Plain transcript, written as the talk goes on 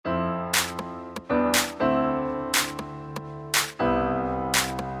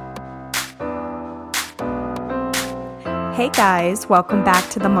Hey guys, welcome back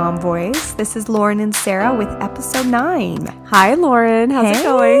to the Mom Voice. This is Lauren and Sarah with episode 9. Hi Lauren, how's it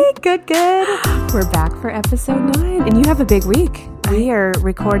going? Good. We're back for episode 9 and you have a big week. We are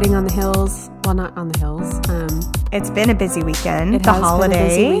recording on the hills. Well, not on the hills. It's been a busy weekend. It the has holiday been a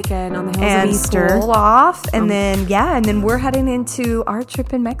busy weekend on the hills and of Easter. School off, and then we're heading into our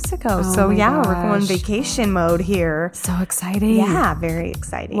trip in Mexico. Oh We're gosh. going vacation mode here. So exciting. Yeah, very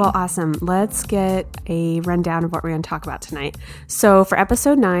exciting. Well, awesome. Let's get a rundown of what we're going to talk about tonight. So for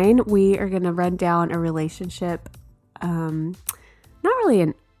episode 9, we are going to run down a relationship. Not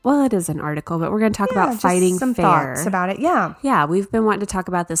really it is an article, but we're going to talk about just fighting some fair. thoughts about it. Yeah. Yeah, we've been wanting to talk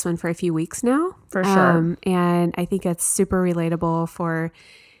about this one for a few weeks now. For sure. And I think it's super relatable for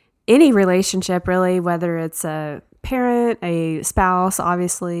any relationship, really, whether it's a parent, a spouse,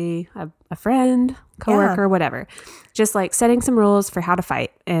 obviously, a friend, coworker, whatever. Just like setting some rules for how to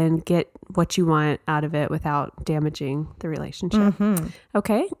fight and get what you want out of it without damaging the relationship. Mm-hmm.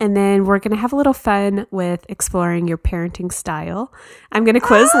 Okay. And then we're going to have a little fun with exploring your parenting style. I'm going to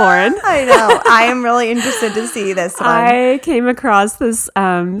quiz Lauren. I know. I am really interested to see this one. I came across this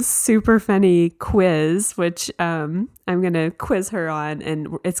super funny quiz, which I'm going to quiz her on,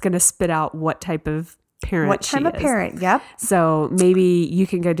 and it's going to spit out what type of parent What type of is. parent? Yep. So maybe you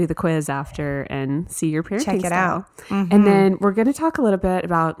can go do the quiz after and see your parenting Check it style. out. Mm-hmm. And then we're going to talk a little bit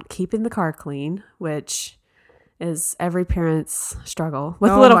about keeping the car clean, which is every parent's struggle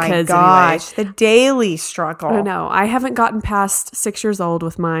with little kids. Oh my gosh, the daily struggle. I know. I haven't gotten past 6 years old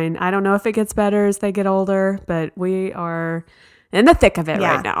with mine. I don't know if it gets better as they get older, but we are in the thick of it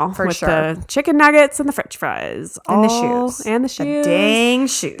right now. For with sure. the chicken nuggets and the french fries. And the shoes. And the shoes. The dang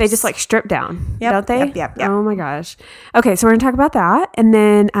shoes. They just like strip down, Yep, don't they? Yep. Oh my gosh. Okay, so we're going to talk about that. And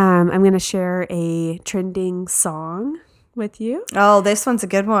then I'm going to share a trending song with you. Oh, this one's a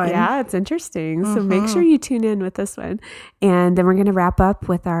good one. Yeah, it's interesting. So make sure you tune in with this one. And then we're going to wrap up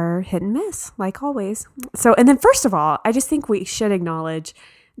with our hit and miss, like always. So, and then first of all, I just think we should acknowledge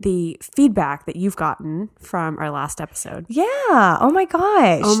the feedback that you've gotten from our last episode. Yeah. Oh my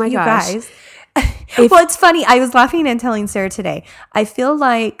gosh. Oh my you gosh. guys. Well, it's funny. I was laughing and telling Sarah today. I feel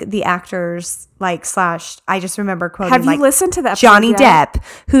like the actors, I just remember quoting. Have you listened to that? Johnny Depp,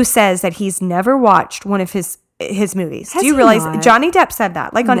 who says that he's never watched one of his movies. Has Do you he realize not? Johnny Depp said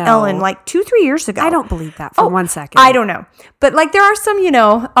that on No. Ellen 2-3 years ago? I don't believe that for 1 second. I don't know. But there are some,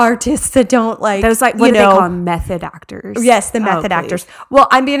 artists that don't Those what do they call them? Method actors. Yes, the method actors. Well,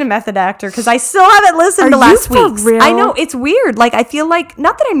 I'm being a method actor because I still haven't listened to Are last you for week's. real? I know, it's weird. I feel like,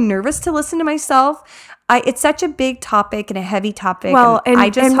 not that I'm nervous to listen to myself. It's such a big topic and a heavy topic. Well, and I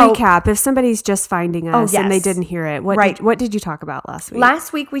just and hope, recap, if somebody's just finding us and they yes. didn't hear it, what did you talk about last week?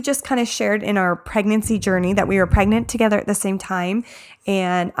 Last week, we just kind of shared in our pregnancy journey that we were pregnant together at the same time,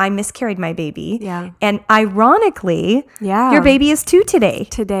 and I miscarried my baby. Yeah. And ironically, Yeah. your baby is 2 today.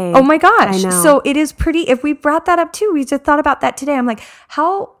 Today. Oh my gosh. I know. So it is pretty, if we brought that up too, we just thought about that today. I'm like,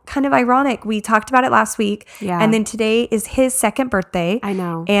 how kind of ironic. We talked about it last week. Yeah. And then today is his second birthday. I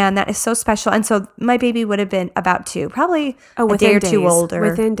know. And that is so special. And so my baby would have been about 2, probably a within day or days. 2 older.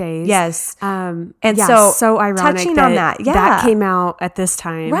 Within days. Yes. And so ironic touching that on that, yeah. that came out at this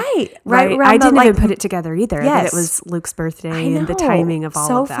time. Right. I didn't even put it together either. That Yes. it was Luke's birthday I and the know. timing of all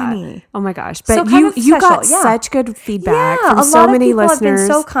So of that. funny. Oh my gosh. So But kind of you got special, yeah. such good feedback Yeah, from a so lot of many people listeners. have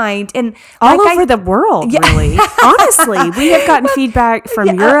been so kind. And all over the world, really. Honestly, we have gotten feedback from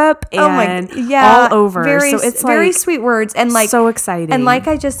Europe and all over. Very, so it's very sweet words and so exciting. And like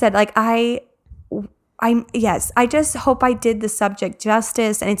I just said, I just hope I did the subject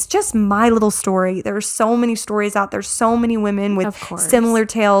justice, and it's just my little story. There are so many stories out there, so many women with similar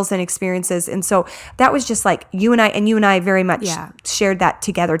tales and experiences, and so that was just you and I very much shared that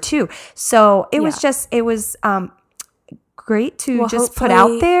together too. So it was great to just put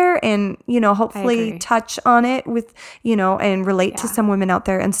out there and hopefully touch on it with and relate to some women out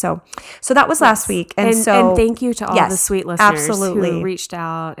there. And so that was last week, and thank you to all the sweet listeners who reached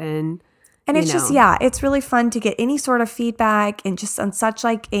out and it's just it's really fun to get any sort of feedback, and just on such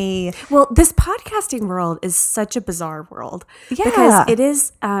this podcasting world is such a bizarre world because it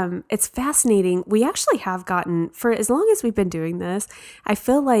is it's fascinating. We actually have gotten, for as long as we've been doing this, I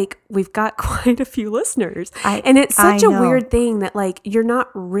feel like we've got quite a few listeners, and it's such a weird thing that you're not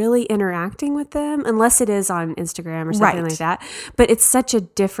really interacting with them unless it is on Instagram or something like that, but it's such a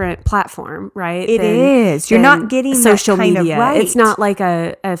different platform, right? It is. You're not getting social that kind media. Of It's not like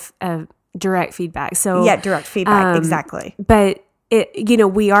a direct feedback. So direct feedback, exactly. But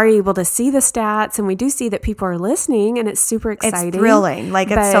we are able to see the stats, and we do see that people are listening, and it's super exciting. It's thrilling.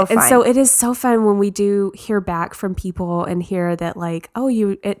 Like, it's so fun. And so it is so fun when we do hear back from people and hear that, like, oh,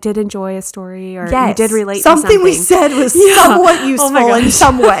 you did enjoy a story, or you did relate to something we said was somewhat useful in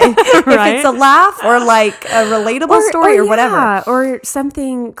some way. Right? If it's a laugh or like a relatable story or whatever. Or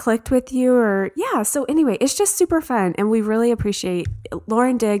something clicked with you, or so anyway, it's just super fun, and we really appreciate.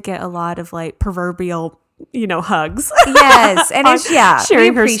 Lauren did get a lot of like proverbial hugs. Yes. And it's,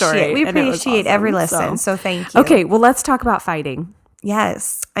 sharing her story. We appreciate awesome. Every listen. So thank you. Okay. Well, let's talk about fighting.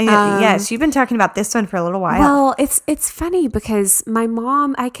 Yes. Yes. You've been talking about this one for a little while. Well, it's funny because my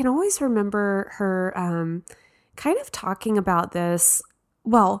mom, I can always remember her kind of talking about this.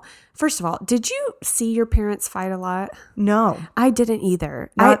 Well, first of all, did you see your parents fight a lot? No. I didn't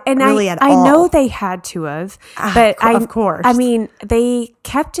either. Not really at all. I know they had to have, but of course. I mean, they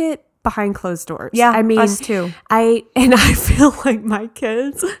kept it behind closed doors. Yeah, I mean, us too. I feel like my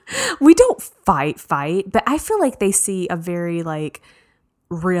kids, we don't fight, but I feel like they see a very like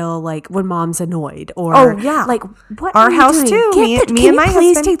real, like when mom's annoyed, or like what our house doing? Too. Me and my husband.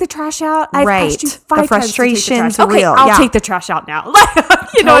 Please take the trash out. I've asked you 5 the frustration's times to take the trash. real. Okay, I'll take the trash out now.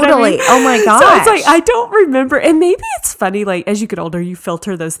 You know totally. What I mean? Oh my gosh. So it's like I don't remember, and maybe it's funny. Like as you get older, you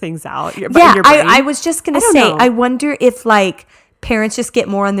filter those things out. In your brain. I was just gonna say. I wonder if like parents just get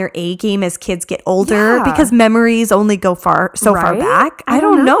more on their A game as kids get older because memories only go far back. I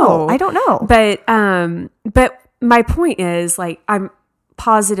don't know. But my point is, like, I'm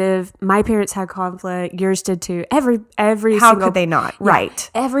positive my parents had conflict, yours did too. How could they not?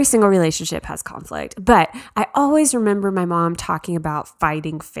 Right. Every single relationship has conflict. But I always remember my mom talking about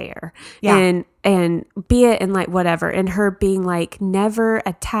fighting fair. Yeah. And be it in like whatever, and her being like, never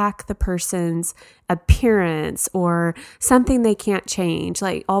attack the person's appearance or something they can't change.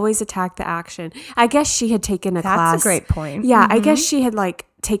 Like always attack the action. I guess she had taken a class. That's a great point. Yeah. Mm-hmm. I guess she had like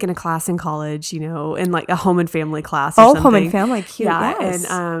taken a class in college, in like a home and family class or something. Home and family, cute. Yeah. Yes.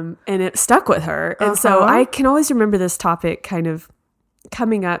 And it stuck with her. And so I can always remember this topic kind of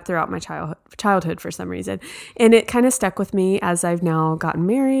coming up throughout my childhood for some reason, and it kind of stuck with me as I've now gotten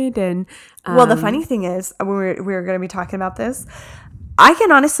married. And well, the funny thing is, when we're going to be talking about this, I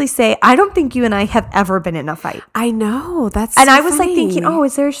can honestly say I don't think you and I have ever been in a fight. I know, that's and so I was funny. Like thinking, oh,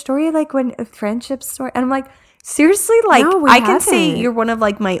 is there a story like when a friendship story? And I'm like, seriously, like no, I can say you're one of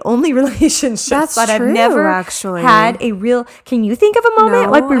like my only relationships that I've never actually had a real. Can you think of a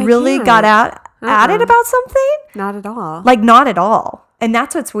moment like we really got at it about something? Not at all. Like not at all. And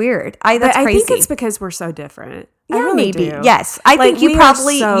that's what's weird. That's crazy. I think it's because we're so different. Yeah, I really maybe. do. Yes. I like, think you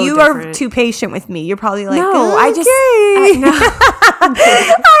probably, you are too patient with me. You're probably like, no, okay.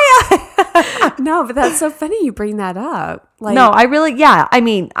 No, but that's so funny you bring that up. Like, no, I really, I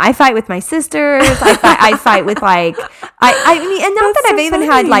mean, I fight with my sisters. I fight with like, I mean, and not that I've even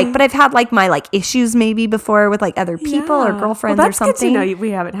had like, but I've had like my like issues maybe before with like other people or girlfriends or something. Good to know we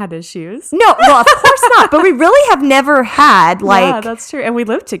haven't had issues. No, well, of course not. But we really have never had like. Yeah, that's true. And we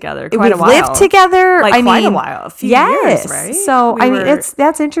lived together quite a while. We've lived together. Like quite a while. A few years, right? So,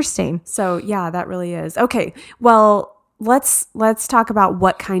 that's interesting. So, yeah, that really is. Okay. Well, let's talk about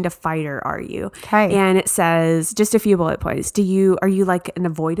what kind of fighter are you? Okay. And it says just a few bullet points. Are you like an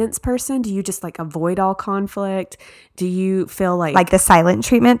avoidance person? Do you just like avoid all conflict? Do you feel like the silent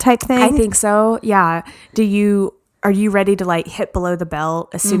treatment type thing? I think so. Yeah. Are you ready to like hit below the belt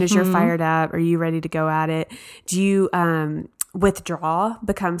as soon as you're fired up? Are you ready to go at it? Do you withdraw,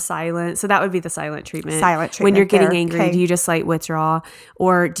 become silent? So that would be the silent treatment. When you're getting angry, do you just like withdraw,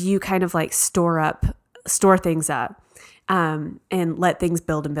 or do you kind of like store things up? And let things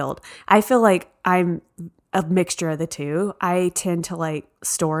build and build. I feel like I'm a mixture of the two. I tend to like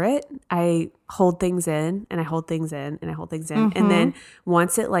store it. I hold things in and I hold things in and I hold things in. And then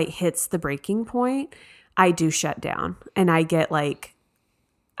once it like hits the breaking point, I do shut down and I get like,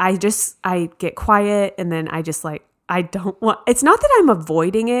 I get quiet, and then I just like, I don't want, it's not that I'm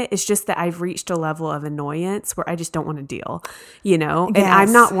avoiding it. It's just that I've reached a level of annoyance where I just don't want to deal, and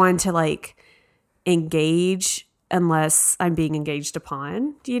I'm not one to like engage unless I'm being engaged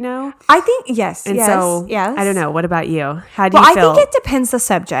upon, I think, yes. So, yes. I don't know. What about you? How do you feel? I think it depends the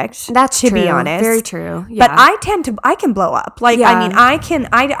subject. That's to true. be honest. Very true. Yeah. But I can blow up. Like,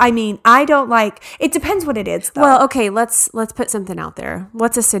 I don't like, it depends what it is though. Well, okay, let's put something out there.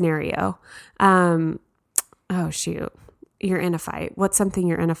 What's a scenario? Oh shoot. You're in a fight. What's something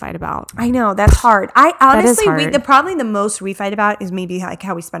you're in a fight about? I know, that's hard. I honestly, that is hard. Probably the most we fight about is maybe like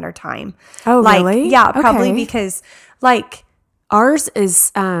how we spend our time. Oh, like, really? Yeah, probably because like ours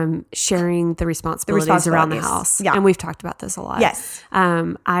is sharing the responsibilities around the house. Yeah. And we've talked about this a lot. Yes.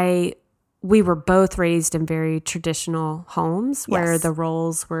 we were both raised in very traditional homes where the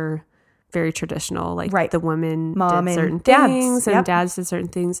roles were very traditional. Like the women Mom did certain dads. things and dads did certain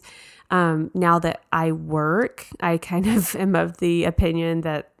things. Now that I work, I kind of am of the opinion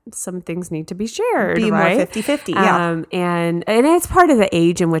that some things need to be shared, be right? more 50-50, yeah. And it's part of the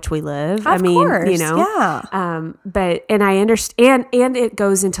age in which we live. Of course, you know, but, and I understand, and it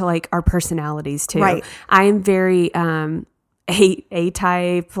goes into like our personalities too. Right. I am very,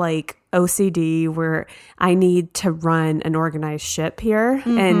 A-type, like OCD, where I need to run an organized ship here.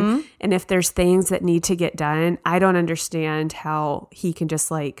 And if there's things that need to get done, I don't understand how he can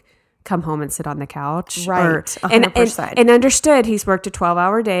just like come home and sit on the couch. Right. 100%. And understood he's worked a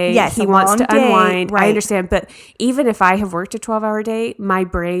 12-hour day. Yes, he wants to unwind. Right. I understand. But even if I have worked a 12-hour day, my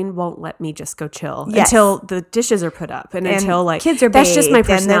brain won't let me just go chill until the dishes are put up and until like kids are that's just my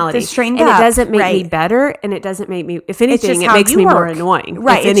personality. And it doesn't make me better, and it doesn't make me, if anything, it makes me more annoying.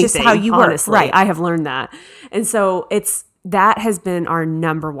 Right. If anything, it's just how you work. Honestly, right. I have learned that. And so that has been our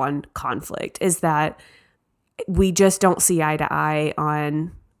number one conflict, is that we just don't see eye to eye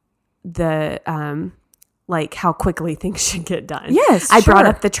on the like how quickly things should get done. Yes, I brought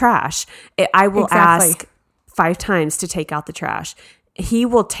up the trash. I will ask 5 times to take out the trash. He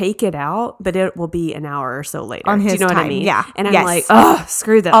will take it out, but it will be an hour or so later. On his Do you know time. what I mean? Yeah. And I'm like, oh,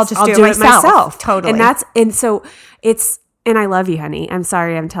 screw this. I'll just do it myself. Totally. And so it's, and I love you, honey. I'm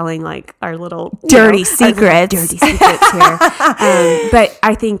sorry I'm telling like our little dirty secrets. Dirty secrets here. But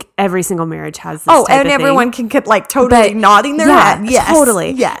I think every single marriage has this type and of everyone thing. can like totally nodding their head. Yes.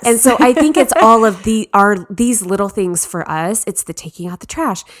 Totally. Yes. And so I think it's all of these little things for us. It's the taking out the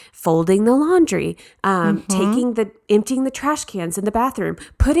trash, folding the laundry, emptying the trash cans in the bathroom,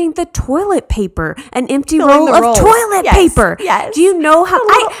 putting the toilet paper, an empty roll of toilet paper. Yes. Do you know how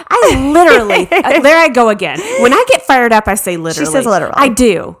I literally, there I go again. When I get fired up, I say literally. She says literally. I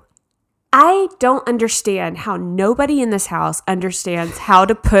do. I don't understand how nobody in this house understands how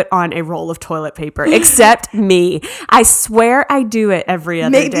to put on a roll of toilet paper except me. I swear I do it every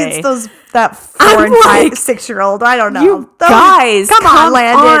other day. Maybe it's that 4 and 5, 6-year-old. I don't know. You guys, come on,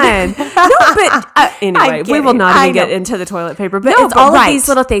 Landon. No, but anyway, we will not even get into the toilet paper. But it's all of these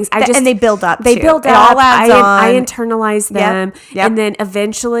little things. And they build up. They build up. All adds on. I internalize them, Yep. and then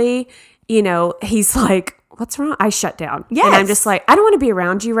eventually, he's like, what's wrong? I shut down. Yes. And I'm just like, I don't want to be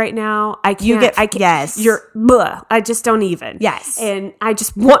around you right now. I can't. Yes. You're, blah. I just don't even. Yes. And I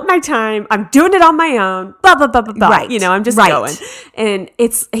just want my time. I'm doing it on my own. Blah, blah, blah, blah, blah. Right. I'm just going. And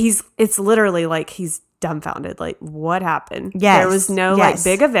it's literally like he's dumbfounded. Like, what happened? Yes. There was no like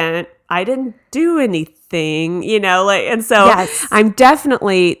big event. I didn't do anything, and so I'm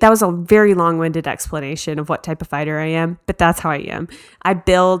definitely, that was a very long-winded explanation of what type of fighter I am, but that's how I am. I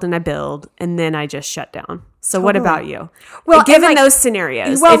build, and then I just shut down. So what about you? Well, given those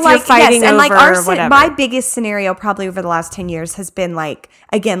scenarios, if you're fighting over whatever. My biggest scenario probably over the last 10 years has been like,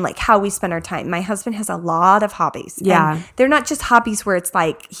 again, like how we spend our time. My husband has a lot of hobbies. Yeah. And they're not just hobbies where it's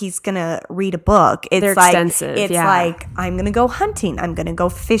like he's going to read a book. They're extensive. It's like, I'm going to go hunting. I'm going to go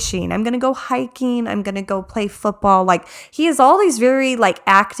fishing. I'm going to go hiking. I'm going to go play football. Like he has all these very like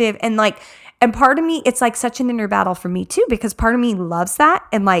active and part of me, it's like such an inner battle for me too, because part of me loves that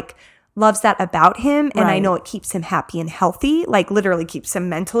and like loves that about him. And I know it keeps him happy and healthy, like literally keeps him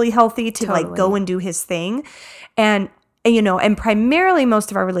mentally healthy to like go and do his thing. And primarily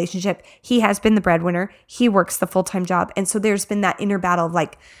most of our relationship, he has been the breadwinner. He works the full-time job. And so there's been that inner battle of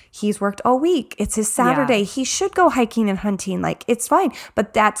like, he's worked all week. It's his Saturday. Yeah. He should go hiking and hunting. Like, it's fine.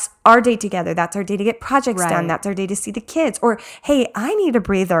 But that's our day together. That's our day to get projects done. That's our day to see the kids. Or, hey, I need a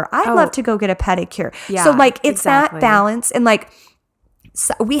breather. I'd love to go get a pedicure. Yeah, so like, it's that balance. And like,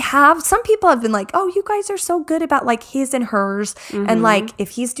 so some people have been like, oh, you guys are so good about like his and hers. And like, if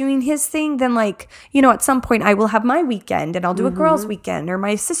he's doing his thing, then like, at some point I will have my weekend and I'll do a girl's weekend or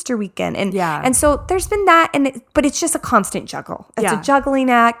my sister weekend. And so there's been that, but it's just a constant juggle. It's a juggling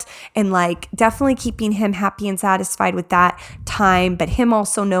act, and like definitely keeping him happy and satisfied with that time, but him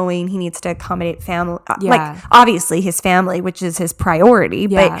also knowing he needs to accommodate family, like obviously his family, which is his priority,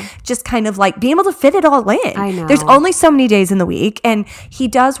 but just kind of like being able to fit it all in. I know. There's only so many days in the week, and he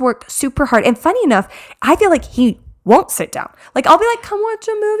does work super hard. And funny enough, I feel like he won't sit down. Like I'll be like, come watch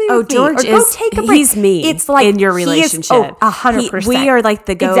a movie with me. George or go take a break. He's me. It's like in your relationship. 100%. We are like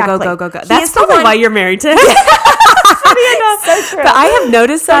the go. Exactly. That's probably why you're married to him. Funny enough. So true. But I have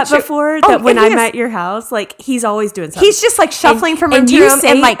noticed that before, that when I'm at your house, like, he's always doing something. He's just like shuffling from room to room.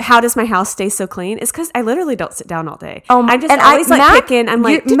 And like, how does my house stay so clean? It's because I literally don't sit down all day. I'm just always like picking. I'm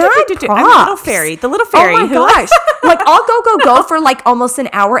like, I'm the little fairy. The little fairy. Oh my gosh. Like, I'll go for like almost an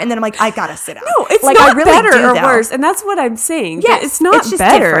hour, and then I'm like, I gotta sit down. No, it's like, not better or worse. And that's what I'm saying. Yeah, it's not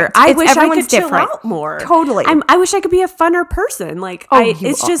better. I wish I could chill out more. Totally. I wish I could be a funner person. Like,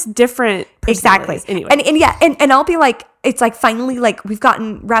 it's just different. Exactly. Anyway. And I'll be like, it's like finally, like, we've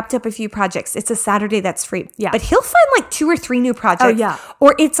gotten wrapped up a few projects. It's a Saturday that's free. Yeah. But he'll find like 2 or 3 new projects. Oh, yeah.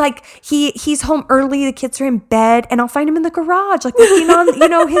 Or it's like he's home early, the kids are in bed, and I'll find him in the garage, like working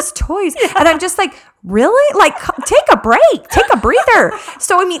on, his toys. Yeah. And I'm just like, really? Like, take a break, take a breather.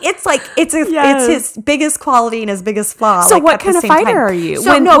 So, I mean, it's like, it's his biggest quality and his biggest flaw. So, like, what kind of fighter are you?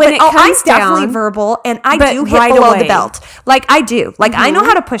 So, I'm definitely verbal, and I do hit right below the belt. Like, I do. Like, I know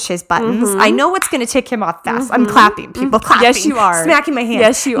how to push his buttons. I know what's going to tick him off fast. I'm clapping, people clapping. Yes, you are. Smacking my hand.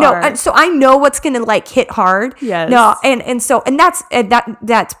 Yes, you are. And so I know what's going to, like, hit hard. Yes. No, and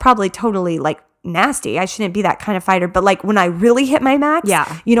that's probably totally, like, nasty. I shouldn't be that kind of fighter, but like when I really hit my max,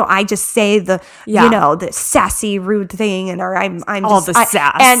 I just say the the sassy rude thing, and or I'm all just the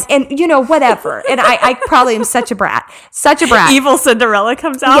sass and whatever. And I probably am such a brat. Evil Cinderella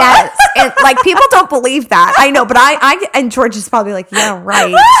comes out. Yes, and like people don't believe that. I know, but I and George is probably like, yeah,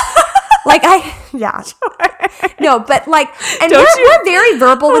 right. Like no, but like, and we're very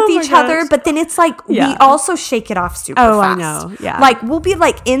verbal with each other, but then it's like, we also shake it off super fast. I know. Yeah. Like, we'll be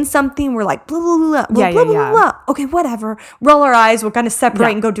like in something, we're like, blah, blah, blah, blah, blah, blah, blah. Okay, whatever. Roll our eyes. We're going to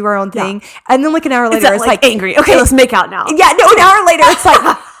separate and go do our own thing. And then like an hour later, it's like angry. Okay, let's make out now. Yeah, no, an hour later, it's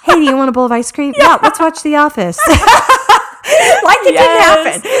like, hey, do you want a bowl of ice cream? Yeah, let's watch The Office. Like it didn't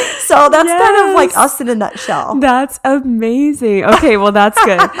happen. So that's kind of like us in a nutshell. That's amazing. Okay, well, that's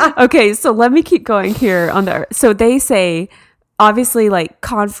good. Okay, so let me keep going here so they say, obviously, like,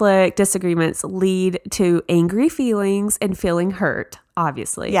 conflict, disagreements lead to angry feelings and feeling hurt,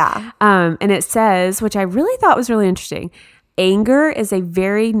 obviously. Yeah. And it says, which I really thought was really interesting, anger is a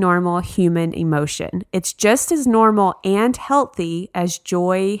very normal human emotion. It's just as normal and healthy as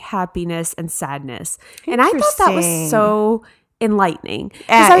joy, happiness, and sadness. And I thought that was so enlightening.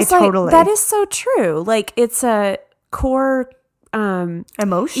 Yeah, I was totally. That is so true. Like, it's a core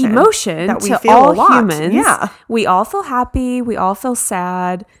emotion that we to feel all a lot. humans. Yeah. We all feel happy. We all feel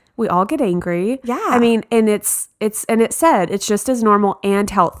sad. We all get angry. Yeah. I mean, and it said it's just as normal and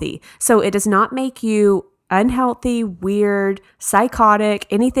healthy. So it does not make you unhealthy, weird, psychotic,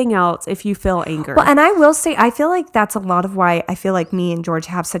 anything else if you feel anger. Well, and I will say, I feel like that's a lot of why I feel like me and George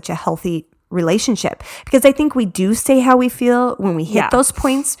have such a healthy relationship, because I think we do say how we feel when we hit those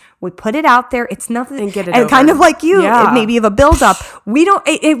points. We put it out there. It's nothing, and get it and over. Kind of like you, maybe of a build up. We don't.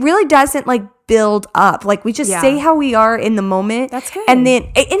 It really doesn't like build up. Like, we just say how we are in the moment. That's good. And then,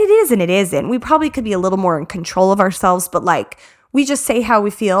 and it is and it isn't. We probably could be a little more in control of ourselves, but like, we just say how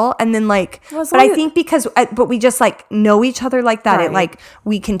we feel, and then like, but I think but we just like know each other like that. Right. It like,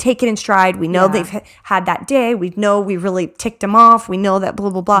 we can take it in stride. We know they've had that day. We know we really ticked them off. We know that blah,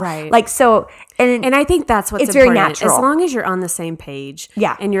 blah, blah. Right. Like, so, and I think that's what's it's important. very natural. As long as you're on the same page.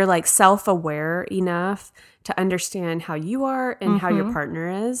 Yeah. And you're like self-aware enough to understand how you are and how your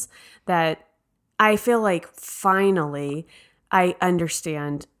partner is, that I feel like finally I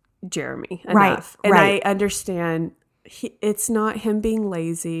understand Jeremy enough. And I understand it's not him being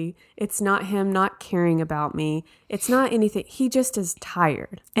lazy. It's not him not caring about me. It's not anything. He just is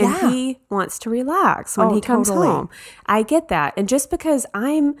tired, and he wants to relax when he comes home. I get that. And just because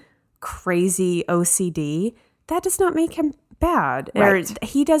I'm crazy OCD, that does not make him bad. Right. Or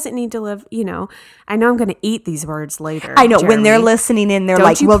he doesn't need to live, I know I'm going to eat these words later. I know, Jeremy. when they're listening in, they're Don't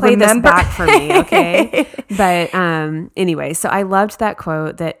like, you well, play remember this back for me, okay? But anyway, so I loved that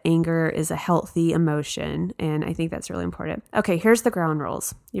quote, that anger is a healthy emotion, and I think that's really important. Okay, here's the ground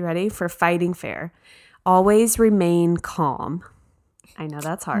rules. You ready for fighting fair? Always remain calm. I know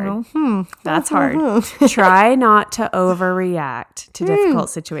that's hard. That's hard. Try not to overreact to difficult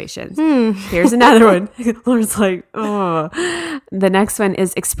situations. Here's another one. Lauren's like, oh. The next one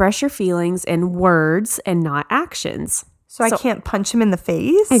is express your feelings in words and not actions. So I can't punch him in the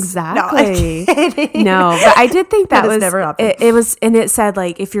face? Exactly. No, but I did think that was never happened. It was, and it said,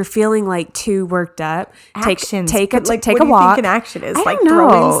 like, if you're feeling like too worked up, take a like, walk. What do you think an action is? Like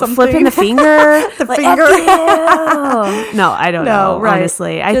throwing something? Flipping the finger. The finger. No, I don't know. Right.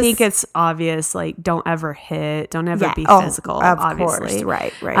 Honestly, I think it's obvious. Like, don't ever hit. Don't ever be physical. Of obviously,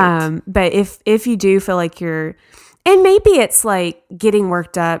 course. Right. But if you do feel like you're, and maybe it's like getting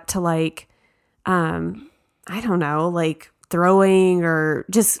worked up to like, I don't know, like throwing or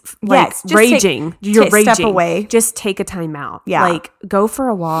just like raging. You're raging. Step away. Just take a time out. Yeah. Like go for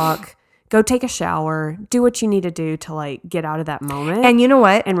a walk. Go take a shower. Do what you need to do to like get out of that moment. And you know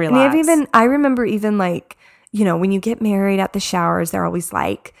what? And relax. And I remember even like, you know, when you get married at the showers, they're always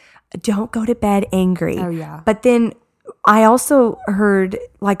like, don't go to bed angry. Oh, yeah. But then I also heard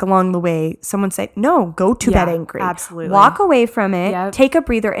like along the way, someone say, no, go to bed angry. Absolutely. Walk away from it, take a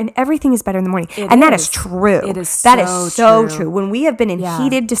breather, and everything is better in the morning. That is true. It is That is so true. When we have been in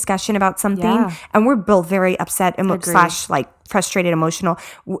heated discussion about something and we're both very upset and / like frustrated, emotional,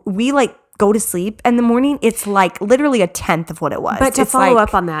 we like go to sleep in the morning, it's like literally a tenth of what it was. But to follow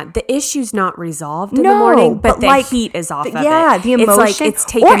up on that, the issue's not resolved in the morning, but the like, heat is off of it. Yeah, the emotion. It's like it's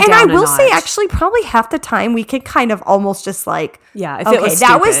taken down and I will a say, notch. actually, probably half the time we could kind of almost just like, if it was stupid.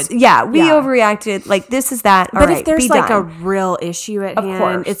 that was, we overreacted. Like, this is that. But right, if there's like done. a real issue at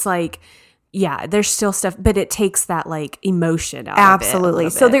hand, it's like, there's still stuff, but it takes that like emotion out Absolutely.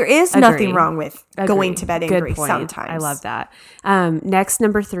 of it. So there is nothing wrong with going to bed angry Good point. sometimes. I love that. Next,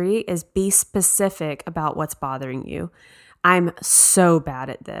 number 3 is be specific about what's bothering you. I'm so bad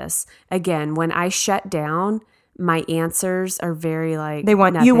at this. Again, when I shut down, my answers are very like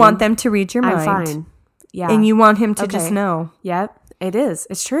you want them to read your mind. I'm fine. Yeah. And you want him to just know. Yep. It is.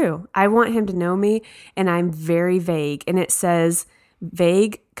 It's true. I want him to know me, and I'm very vague. And it says,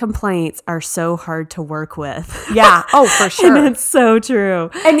 vague complaints are so hard to work with. Yeah. Oh, for sure. And it's so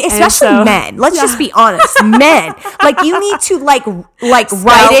true. And especially men. Let's just be honest. Men. Like, you need to like write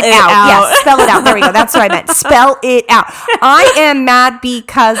it out. Yeah, spell it out. There we go. That's what I meant. Spell it out. I am mad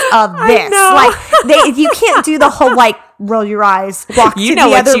because of this. Like, you can't do the whole like roll your eyes, walk to the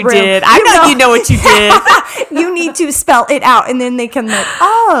other room. Did. I know you know what you did. You need to spell it out, and then they can like,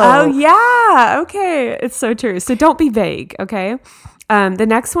 oh yeah, okay. It's so true. So don't be vague, okay? The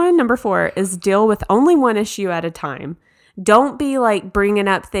next one, number 4, is deal with only one issue at a time. Don't be like bringing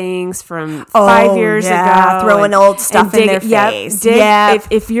up things from 5 years ago, throwing old stuff in their face.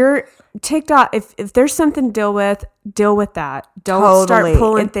 If you're ticked off, if there's something to deal with that. Don't start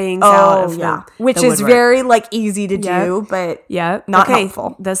pulling things out of which is very like easy to do, but not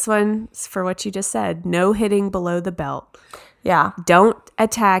helpful. This one's for what you just said. No hitting below the belt. Yeah. Don't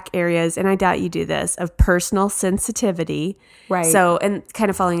attack areas, and I doubt you do this, of personal sensitivity. Right. So, and kind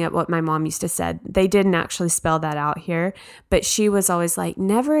of following up what my mom used to said, they didn't actually spell that out here, but she was always like,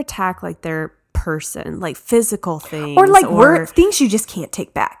 never attack like their person, like physical things. Or like words, things you just can't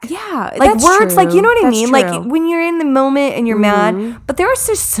take back. Yeah. Like words, true. like, you know what I mean? True. Like when you're in the moment and you're mad, but there are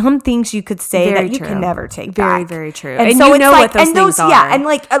just some things you could say that you can never take back. Very, very true. And so you know like, what those things are. Yeah, and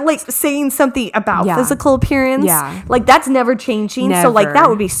like saying something about physical appearance. Yeah. Like that's never changing. Never. So like that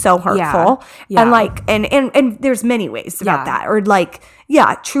would be so hurtful. Yeah. And like, and there's many ways about that. Or like,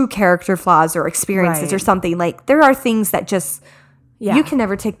 true character flaws or experiences or something. Like there are things that just... you can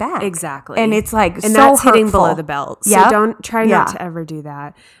never take back. Exactly. And it's like and so that's hurtful. Hitting below the belt. So don't try not to ever do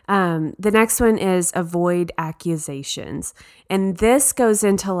that. The next one is avoid accusations. And this goes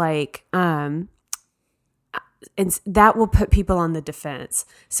into like, and that will put people on the defense.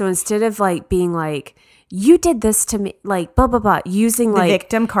 So instead of like being like, you did this to me, like blah, blah, blah, using the like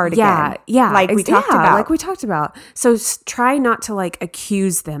victim card again. Yeah. Like we talked about. Like we talked about. So try not to like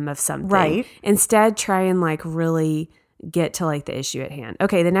accuse them of something. Right. Instead, try and like really get to like the issue at hand.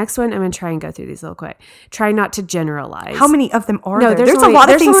 Okay, the next one, I'm going to try and go through these real quick. Try not to generalize. How many of them are there? There's a lot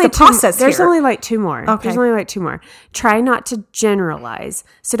of things to process There's here. only like 2 more. Okay. There's only like 2 more. Try not to generalize.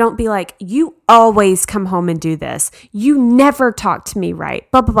 So don't be like, you always come home and do this. You never talk to me right,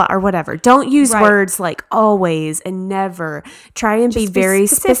 blah, blah, blah, or whatever. Don't use words like always and never. Try and be very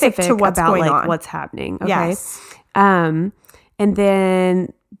specific to what's about like on. What's happening. Okay. Yes. And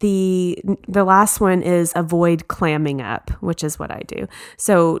then the last one is avoid clamming up, which is what I do.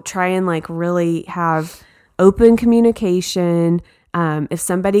 So try and like really have open communication. If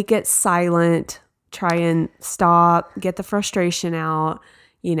somebody gets silent, try and stop, get the frustration out,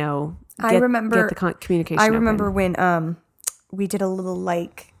 get the communication. I remember when we did a little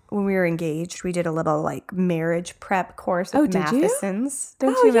like, when we were engaged, we did a little like marriage prep course with Matheson's.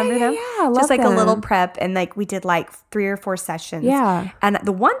 Don't you remember them? Yeah, I love just like them. A little prep, and like we did like 3 or 4 sessions. Yeah. And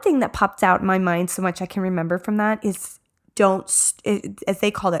the one thing that popped out in my mind so much I can remember from that is as they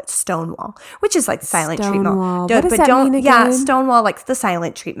called it, stonewall, which is like the silent treatment. What does that mean again? Yeah, stonewall, like the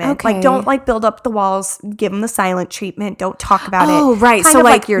silent treatment. Okay. Like don't like build up the walls, give them the silent treatment. Don't talk about it. Oh, right. Kind so of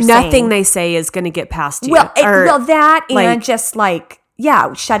like you're nothing saying. they say is going to get past you. Well, that like, and just like,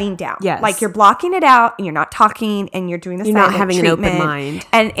 shutting down. Yes. Like you're blocking it out and you're not talking and you're doing the silent not having treatment. an open mind.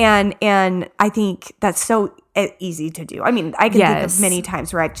 And I think that's so easy to do. I mean, I can think of many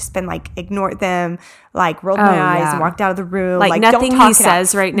times where I've just been like, ignored them, like rolled my eyes and walked out of the room. Like nothing he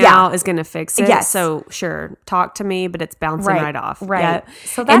says right now is going to fix it. Yes. So sure, talk to me, but it's bouncing right off. Right. Yeah.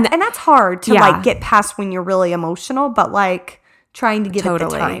 So and that's hard to like get past when you're really emotional, but like trying to give it the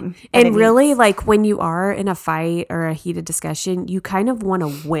time. And really, like when you are in a fight or a heated discussion, you kind of want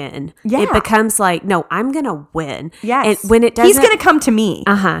to win. Yeah. It becomes like, no, I'm going to win. Yes. And when it doesn't, he's going to come to me.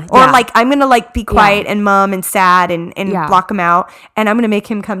 Or like, I'm going to like be quiet and mum and sad and block him out. And I'm going to make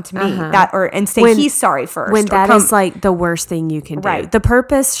him come to me and say he's sorry first. When that is like the worst thing you can do. Right. The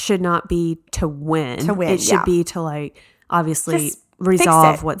purpose should not be to win. It should be to like, obviously just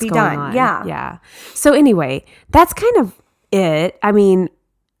resolve what's going on. Yeah. Yeah. So anyway, that's kind of it. I mean,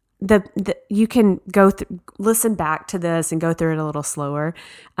 the you can go listen back to this and go through it a little slower.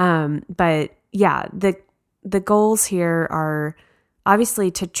 But yeah, the goals here are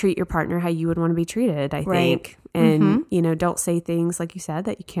obviously to treat your partner how you would want to be treated, I think. And, you know, don't say things like you said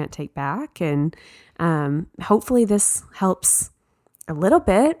that you can't take back. And hopefully this helps a little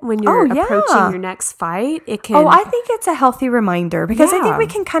bit when you're approaching your next fight. It can. I think it's a healthy reminder because I think we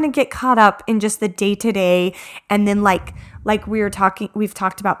can kind of get caught up in just the day to day, and then like we've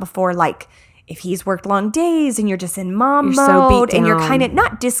talked about before, like if he's worked long days and you're just in mom mode and you're kind of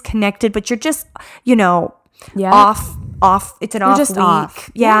not disconnected, but you're just, you know, off. It's an off week.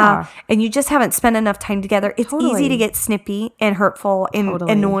 Off. Yeah. And you just haven't spent enough time together. It's easy to get snippy and hurtful and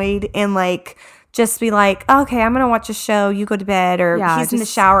annoyed and like just be like, okay, I'm going to watch a show. You go to bed, or he's in the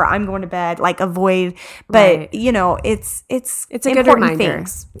shower. I'm going to bed. Like avoid, but you know, it's a good reminder,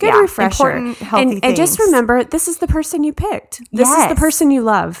 things. Good refresher, important, healthy things. And just remember, this is the person you picked. This is the person you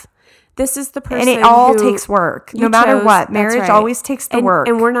love. This is the person, and it all takes work, no matter what. Marriage always takes the work,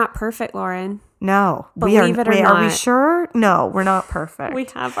 and we're not perfect, Lauren. No, believe it or not. Are we sure? No, we're not perfect. We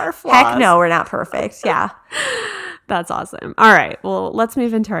have our flaws. Heck no, we're not perfect. Yeah. That's awesome. All right. Well, let's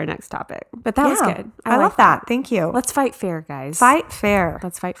move into our next topic. But that was good. I love that. Thank you. Let's fight fair, guys. Fight fair.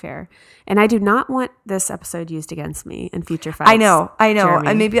 Let's fight fair. And I do not want this episode used against me in future fights. I know. Jeremy.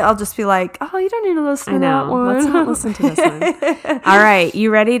 And maybe I'll just be like, oh, you don't need to listen to that one. Let's not listen to this one. All right.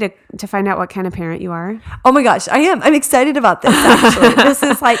 You ready to find out what kind of parent you are? Oh my gosh, I am. I'm excited about this, actually. This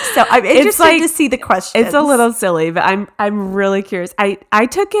is like, so I'm interested to see the questions. It's a little silly, but I'm really curious. I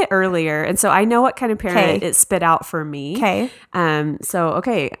took it earlier, and so I know what kind of parent it spit out for me. Okay.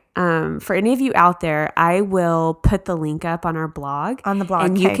 For any of you out there, I will put the link up on our blog. On the blog.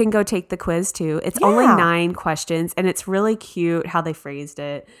 And you can go take the quiz too. It's only 9 questions, and it's really cute how they phrased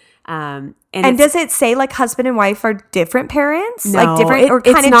it. And does it say like husband and wife are different parents? No, like different, or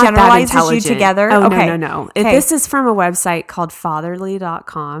kind of generalizes you together? Oh, okay. No. This is from a website called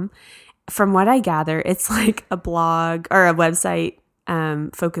fatherly.com. From what I gather, it's like a blog or a website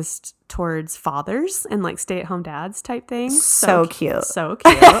focused towards fathers and like stay-at-home dads type thing. So cute. But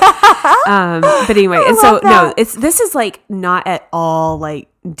anyway, and so this is like not at all like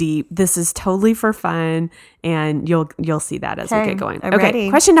deep. This is totally for fun, and you'll see that as we get going. I'm ready.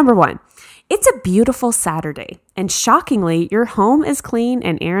 Question number 1. It's a beautiful Saturday, and shockingly, your home is clean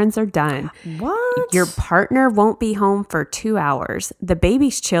and errands are done. What? Your partner won't be home for 2 hours. The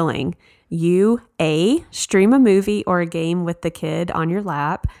baby's chilling. You, A, stream a movie or a game with the kid on your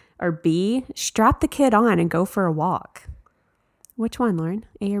lap, or B, strap the kid on and go for a walk. Which one, Lauren?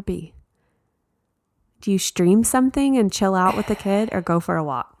 A or B? Do you stream something and chill out with the kid, or go for a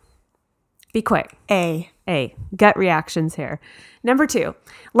walk? Be quick. A. Gut reactions here. Number 2,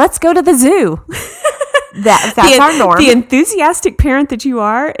 let's go to the zoo. That's our norm. The enthusiastic parent that you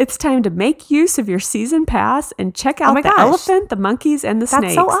are, it's time to make use of your season pass and check out the elephant, the monkeys, and the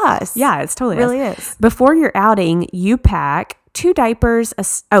snakes. That's so us. Yeah, it's totally really us. Is. Before your outing, you pack 2 diapers,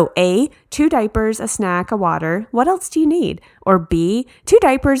 2 diapers, a snack, a water. What else do you need? Or B, 2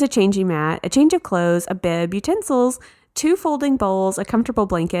 diapers, a changing mat, a change of clothes, a bib, utensils, 2 folding bowls, a comfortable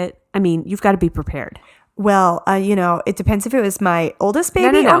blanket. I mean, you've got to be prepared. Well, it depends if it was my oldest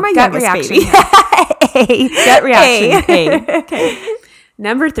baby or my gut youngest reaction. baby. Gut reaction. A. Okay.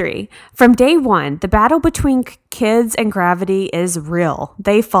 Number 3, from day 1, the battle between kids and gravity is real.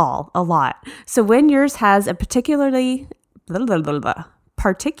 They fall a lot. So when yours has a particularly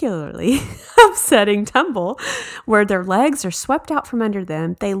upsetting tumble where their legs are swept out from under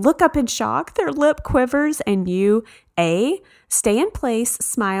them, they look up in shock, their lip quivers, and you, A, stay in place,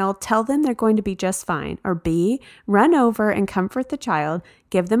 smile, tell them they're going to be just fine, or B, run over and comfort the child,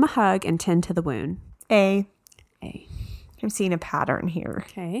 give them a hug, and tend to the wound. A. I'm seeing a pattern here.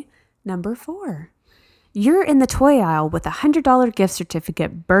 Okay. Number 4. You're in the toy aisle with a $100 gift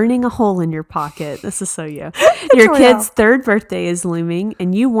certificate burning a hole in your pocket. This is so you. Your kid's third birthday is looming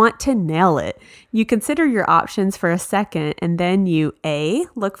and you want to nail it. You consider your options for a second and then you A,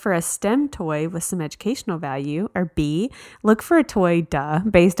 look for a STEM toy with some educational value, or B, look for a toy,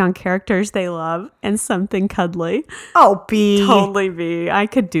 based on characters they love and something cuddly. Oh, B. Totally B. I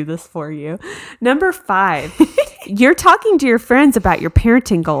could do this for you. Number 5. You're talking to your friends about your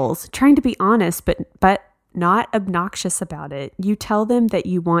parenting goals, trying to be honest, but not obnoxious about it. You tell them that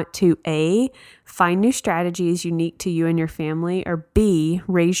you want to A, find new strategies unique to you and your family, or B,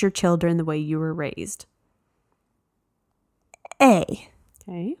 raise your children the way you were raised. A.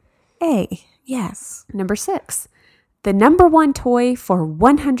 Okay. A. Yes. Number 6. The number one toy for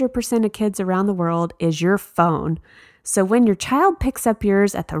 100% of kids around the world is your phone. So when your child picks up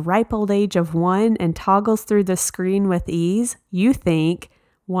yours at the ripe old age of 1 and toggles through the screen with ease, you think,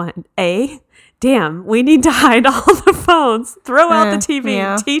 1, A, damn, we need to hide all the phones, throw out the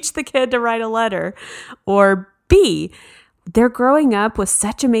TV, teach the kid to write a letter. Or B, they're growing up with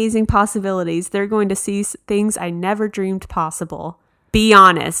such amazing possibilities. They're going to see things I never dreamed possible. Be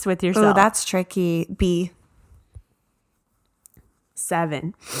honest with yourself. Oh, that's tricky. B.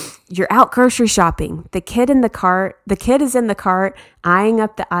 7. You're out grocery shopping. The kid is in the cart, eyeing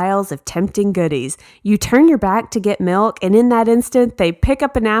up the aisles of tempting goodies. You turn your back to get milk, and in that instant, they pick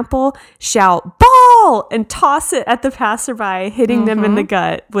up an apple, shout, "Ball!" and toss it at the passerby, hitting them in the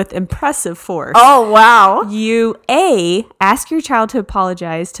gut with impressive force. Oh, wow. You A, ask your child to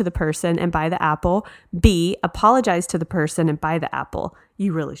apologize to the person and buy the apple. B, apologize to the person and buy the apple.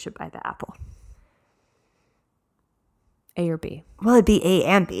 You really should buy the apple. A or B? Well, it'd be A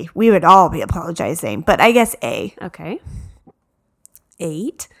and B. We would all be apologizing, but I guess A. Okay.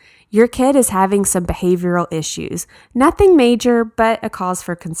 8. Your kid is having some behavioral issues. Nothing major, but a cause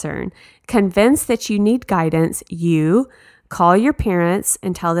for concern. Convinced that you need guidance, you call your parents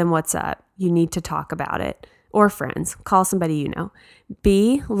and tell them what's up. You need to talk about it. Or friends. Call somebody you know.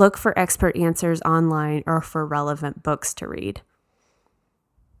 B, look for expert answers online or for relevant books to read.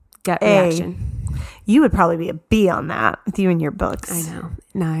 Gut reaction. You would probably be a B on that with you and your books. I know.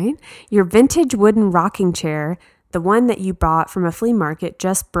 9. Your vintage wooden rocking chair, the one that you bought from a flea market,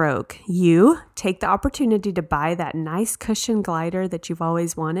 just broke. You take the opportunity to buy that nice cushion glider that you've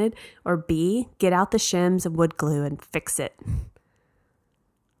always wanted. Or B, get out the shims and wood glue and fix it.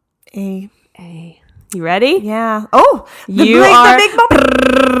 A. You ready? Yeah. Oh, you are the big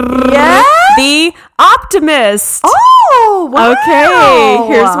moment. Yeah. The optimist. Oh, wow.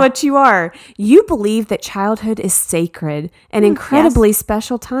 Okay, here's what you are. You believe that childhood is sacred, an incredibly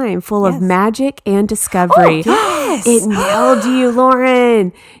special time full of magic and discovery. Oh, yes. It nailed you,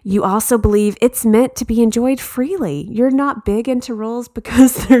 Lauren. You also believe it's meant to be enjoyed freely. You're not big into rules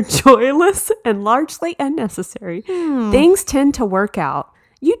because they're joyless and largely unnecessary. Things tend to work out.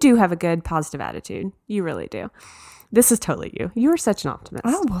 You do have a good positive attitude. You really do. This is totally you. You are such an optimist.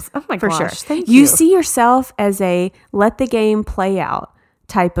 Oh my gosh. For sure. Thank you. You see yourself as a let the game play out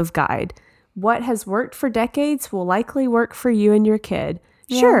type of guide. What has worked for decades will likely work for you and your kid.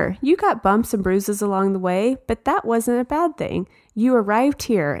 Yeah. Sure, you got bumps and bruises along the way, but that wasn't a bad thing. You arrived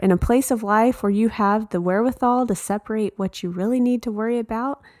here in a place of life where you have the wherewithal to separate what you really need to worry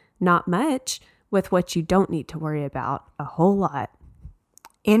about, not much, with what you don't need to worry about, a whole lot.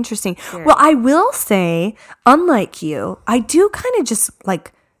 Interesting. Sure. Well, I will say, unlike you, I do kind of just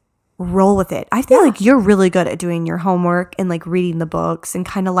like roll with it. I feel like you're really good at doing your homework and like reading the books and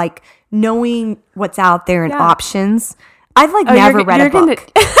kind of like knowing what's out there and options. I've like never read a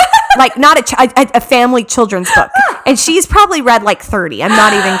book. Like not a family children's book. And she's probably read like 30. I'm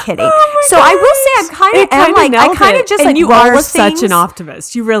not even kidding. So gosh. I will say I kind of just and like you roll are with such things. An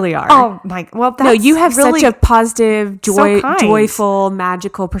optimist. You really are. Oh my, well that's no, you have really such a positive, joyful,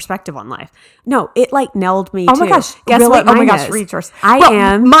 magical perspective on life. No, it like nailed me too. Oh my gosh. Guess really? what? Oh my gosh, resource. I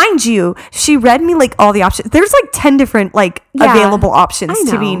am. Mind you, she read me like all the options. There's like 10 different like available options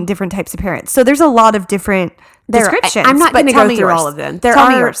to being different types of parents. So there's a lot of different descriptions. I'm not going to go through yours. all of them. There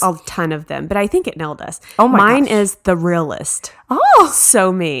are a ton of them, but I think it nailed us. Oh my Mine gosh. is the realist. Oh,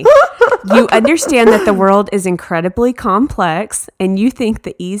 so me. You understand that the world is incredibly complex, and you think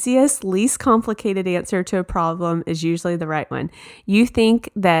the easiest, least complicated answer to a problem is usually the right one. You think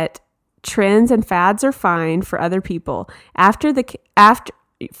that trends and fads are fine for other people.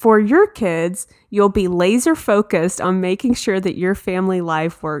 For your kids, you'll be laser focused on making sure that your family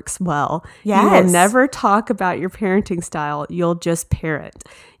life works well. Yes. You will never talk about your parenting style. You'll just parent.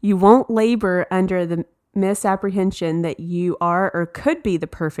 You won't labor under the misapprehension that you are or could be the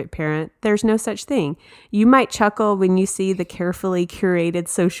perfect parent. There's no such thing. You might chuckle when you see the carefully curated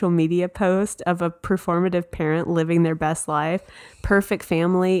social media post of a performative parent living their best life, perfect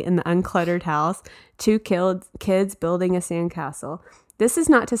family in the uncluttered house, 2 kids building a sandcastle. This is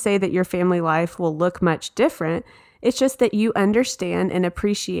not to say that your family life will look much different. It's just that you understand and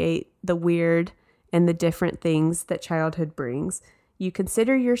appreciate the weird and the different things that childhood brings. You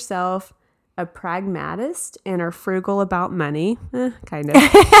consider yourself a pragmatist and are frugal about money, kind of.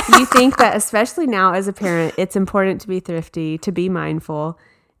 You think that especially now as a parent, it's important to be thrifty, to be mindful,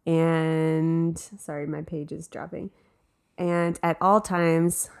 and sorry, my page is dropping. And at all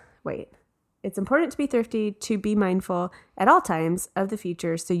times, it's important to be thrifty, to be mindful at all times of the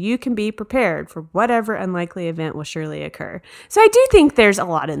future so you can be prepared for whatever unlikely event will surely occur. So I do think there's a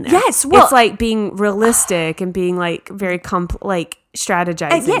lot in there. Yes. Well, it's like being realistic and being like very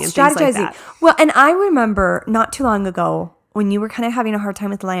strategizing and things like that. Well, and I remember not too long ago when you were kind of having a hard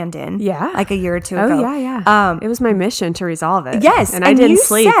time with Landon. Yeah. Like a year or two ago. Oh, yeah. It was my mission to resolve it. Yes. And I didn't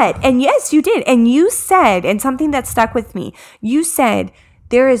sleep. Yes, you did. And you said, and something that stuck with me, you said,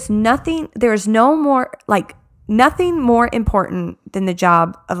 nothing more important than the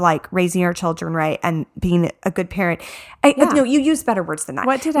job of like raising your children right and being a good parent. No, you used better words than that.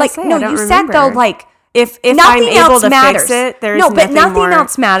 What did I say? No, I don't you remember. said though, like if nothing I'm able else to matters. fix it, there's but nothing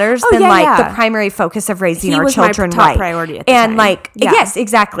else matters than the primary focus of raising our children my top right. priority at the and time. Yes,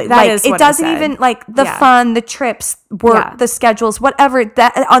 exactly. That is what it doesn't I said. even the fun, the trips, work, the schedules, whatever.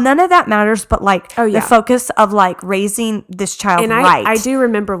 That none of that matters. But the focus of raising this child and right. I do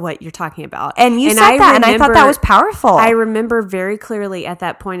remember what you're talking about. And you said that, and I thought that was powerful. I remember very clearly at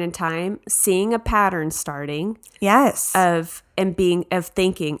that point in time seeing a pattern starting. Yes. Of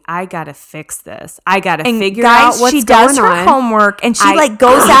thinking, I gotta fix this. I gotta figure out what's she going does on. her homework and she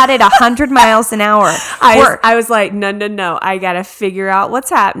goes at it 100 miles an hour. I was like, no. I gotta figure out what's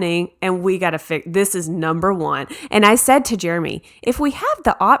happening, and we gotta fix. This is number one. And I said to Jeremy, if we have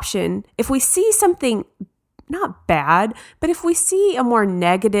the option, if we see something not bad, but if we see a more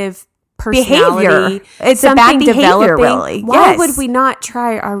negative behavior, it's a bad behavior, really. Why would we not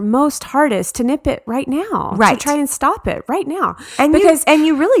try our most hardest to nip it right now? Right. To try and stop it right now. And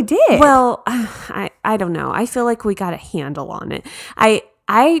you really did. Well, I don't know. I feel like we got a handle on it.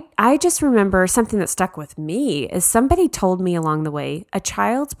 I just remember something that stuck with me is somebody told me along the way, a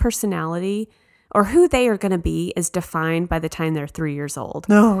child's personality or who they are going to be is defined by the time they're 3 years old.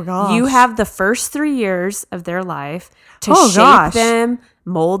 Oh, gosh. You have the first 3 years of their life to shape them,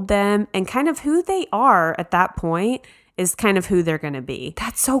 mold them, and kind of who they are at that point is kind of who they're going to be.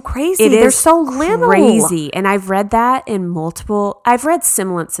 That's so crazy. They're so little. Crazy. And I've read that I've read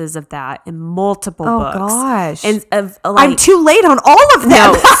semblances of that in multiple books. Oh, gosh. And I'm too late on all of them.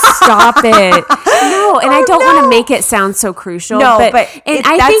 No, stop it. No, and I don't want to make it sound so crucial. No, but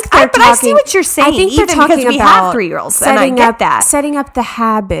I see what you're saying. I think they're talking because we about have 3-year-olds, and I get that. Setting up the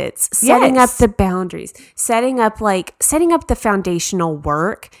habits, setting up the boundaries, setting up the foundational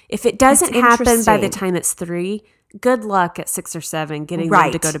work. If it doesn't happen by the time it's 3, good luck at 6 or 7 getting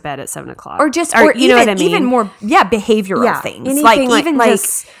them to go to bed at 7 o'clock. Or you know what I mean? Even more, behavioral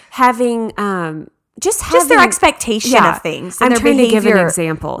things. Having just their expectation of things. And I'm their trying behavior. to give an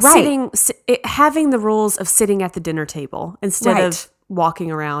example. Right. Having the rules of sitting at the dinner table instead of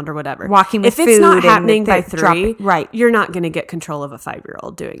walking around or whatever. Walking with if food. If it's not happening by 3, right, you're not going to get control of a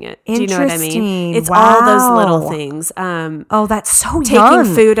 5-year-old doing it. Do you know what I mean? Interesting. It's all those little things. That's so taking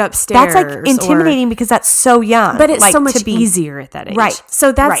young. Food upstairs. That's intimidating because that's so young. But it's so much easier at that age. Right.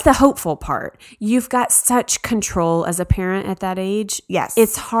 So that's the hopeful part. You've got such control as a parent at that age. Yes.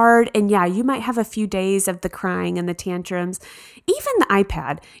 It's hard. And you might have a few days of the crying and the tantrums. Even the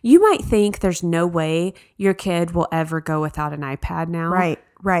iPad. You might think there's no way your kid will ever go without an iPad now.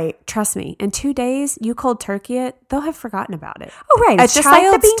 Right. Trust me. In 2 days, you cold turkey it, they'll have forgotten about it. Oh, right. It's just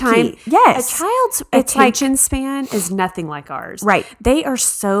like the Binky. Yes. A child's attention span is nothing like ours. Right. They are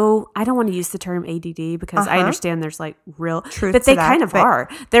so, I don't want to use the term ADD because I understand there's real truth, but they kind of are.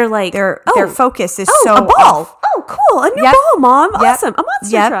 They're like, their focus is so. A ball. Oh, cool. A new ball, Mom. Yep. Awesome. A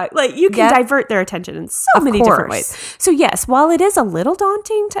monster truck. You can divert their attention in so many different ways. So yes, while it is a little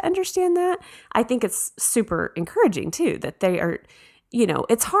daunting to understand that, I think it's super encouraging too that they are,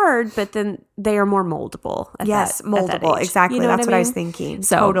 it's hard, but then they are more moldable. Moldable. Exactly. That's what I was thinking.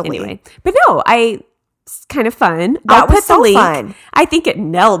 So, totally. Anyway. But no, it's kind of fun. That was so fun. I think it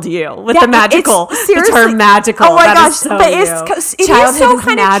nailed you with the magical. The term magical. Oh my gosh. So but it childhood is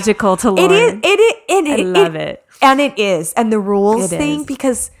so magical to learn. I love it. And it is. And the rules thing,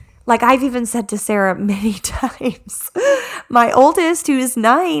 because I've even said to Sarah many times, my oldest, who is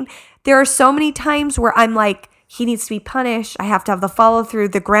 9, There are so many times where I'm like, he needs to be punished. I have to have the follow through,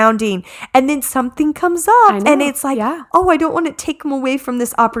 the grounding. And then something comes up and it's like, oh, I don't want to take him away from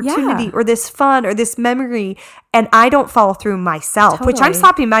this opportunity or this fun or this memory. And I don't follow through myself, which I'm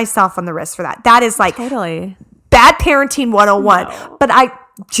slapping myself on the wrist for that. That is like bad parenting 101. No. But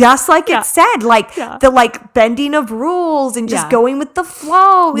just like it said, like the like bending of rules and just going with the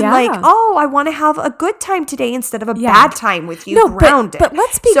flow and like, oh, I want to have a good time today instead of a bad time with you. Grounded. But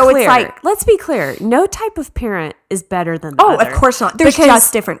let's be clear. It's like, let's be clear. No type of parent is better than the other. Of course not. There's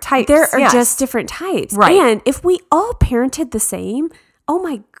just different types. There are just different types. Right. And if we all parented the same, oh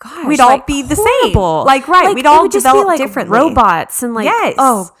my gosh, we'd all be the same. Like, we'd all develop like differently. Robots and like,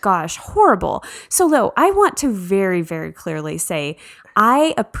 oh gosh, horrible. So though, I want to very, very clearly say,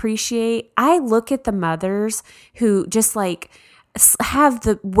 I look at the mothers who just like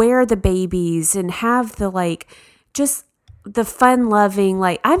wear the babies and have the like, just the fun loving,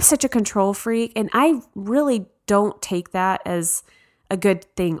 like I'm such a control freak and I really don't take that as a good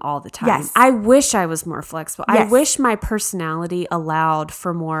thing all the time. Yes. I wish I was more flexible. Yes. I wish my personality allowed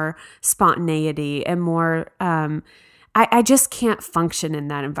for more spontaneity and more, I just can't function in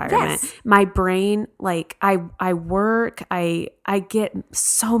that environment. Yes. My brain, like I work, I get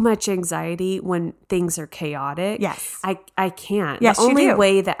so much anxiety when things are chaotic. Yes. I can't. Yes, the only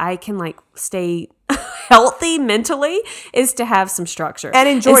way that I can like stay healthy mentally is to have some structure and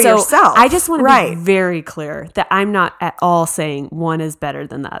enjoy yourself. I just want to be very clear that I'm not at all saying one is better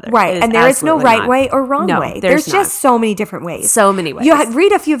than the other. Right. And there is no right way or wrong way. There's just so many different ways. So many ways. You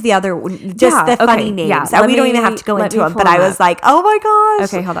read a few of the other, the funny names. Yeah. We don't even have to go into them, but I was like, oh my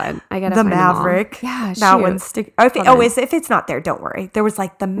gosh. Okay, hold on. I got to find Maverick. Yeah, that one's if it's not there, don't worry. There was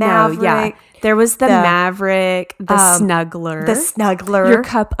like the Maverick. There was the Maverick, the Snuggler. The Snuggler. Your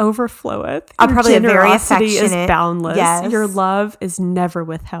cup overfloweth. I'm probably very affectionate. Is boundless. Yes. Your love is never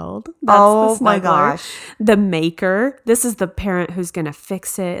withheld. That's the my gosh. The Maker. This is the parent who's going to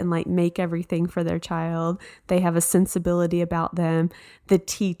fix it and like make everything for their child. They have a sensibility about them. The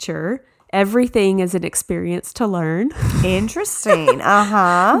Teacher. Everything is an experience to learn. Interesting.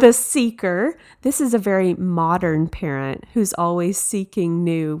 The Seeker. This is a very modern parent who's always seeking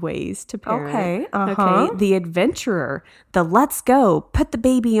new ways to parent. Okay. The Adventurer. The Let's go. Put the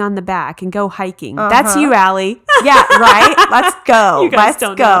baby on the back and go hiking. That's you, Allie. Yeah, right? Let's go. You guys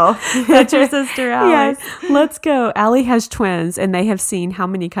Let's go. That's your sister, Allie. Yes. Let's go. Allie has twins, and they have seen how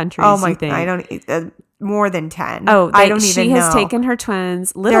many countries? Oh my! You think? I don't. More than 10. Oh, I don't even know. She has taken her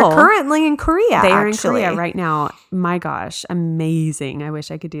twins. They're currently in Korea. They are in Korea right now. My gosh, amazing. I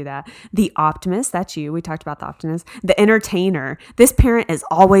wish I could do that. The Optimist, that's you. We talked about the Optimist. The Entertainer. This parent is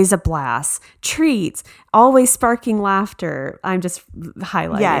always a blast. Treats, always sparking laughter. I'm just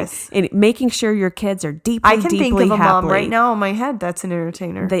highlighting. Yes. And making sure your kids are deeply, deeply happy. I can think of a mom right now in my head that's an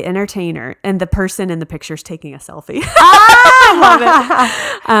entertainer. The Entertainer. And the person in the picture is taking a selfie. I love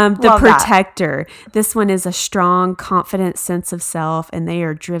it. The Protector. This one is a strong, confident sense of self, and they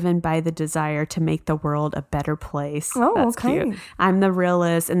are driven by the desire to make the world a better place. Oh, that's cute. I'm the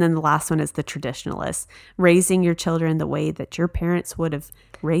Realist, and then the last one is the Traditionalist, raising your children the way that your parents would have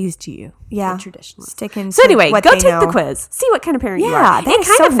raised you. Yeah, the Traditionalist. So anyway, go take the quiz. See what kind of parent you are. It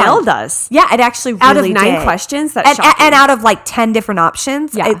kind of nailed us. Yeah, it actually really out of 9 questions. That's shocking. And out of like 10 different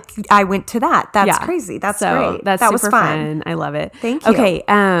options, I went to that. That's crazy. That's great. That was fun. I love it. Thank you. Okay.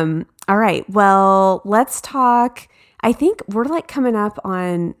 All right. Well, let's talk. I think we're like coming up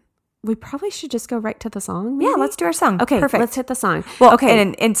on. We probably should just go right to the song. Maybe? Yeah, let's do our song. Okay, perfect. Let's hit the song. Well, okay,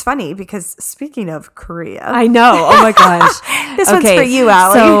 and it's funny because speaking of Korea, I know. Oh my gosh, this one's for you,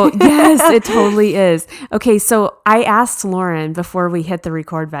 Allie. So yes, it totally is. Okay, so I asked Lauren before we hit the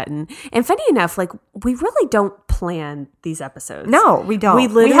record button, and funny enough, like we really don't plan these episodes. No, we don't.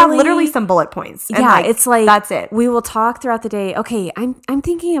 We have literally some bullet points. And it's like that's it. We will talk throughout the day. Okay, I'm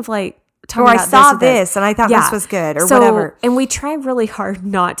thinking of like. Or I saw this and I thought this was good or whatever. And we try really hard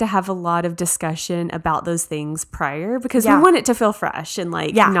not to have a lot of discussion about those things prior because we want it to feel fresh and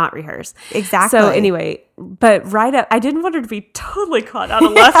like not rehearsed. Exactly. So anyway, but right up, I didn't want her to be totally caught out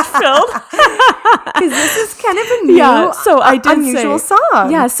of left field. Because this is kind of a new, unusual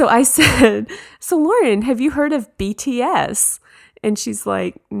song. Yeah, so I said, so Lauren, have you heard of BTS? And she's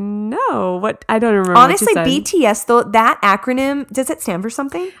like, no, what? I don't remember. Honestly, BTS, though, that acronym, does it stand for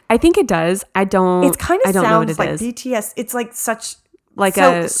something? I think it does. I don't know what it like is. BTS. It's like such, like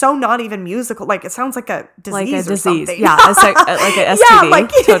so not even musical. Like it sounds like a disease or something. Yeah, like an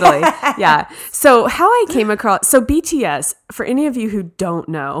STD. Totally. Yeah. So how I came across, so BTS, for any of you who don't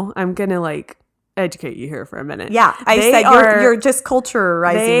know, I'm going to like educate you here for a minute. Yeah, I said you're just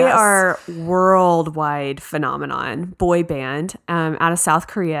culturizing They us. are worldwide phenomenon, boy band out of South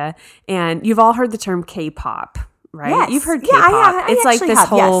Korea. And you've all heard the term K-pop, right? Yes. You've heard Yeah, K-pop. It's like this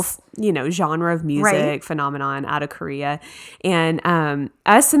whole, yes. Genre of music Right. phenomenon out of Korea. And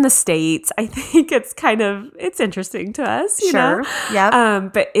us in the States, I think it's interesting to us, you know? Yeah.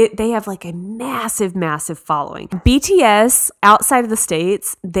 But they have like a massive, massive following. BTS outside of the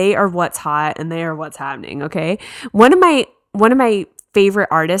States, they are what's hot and they are what's happening. Okay. One of my favorite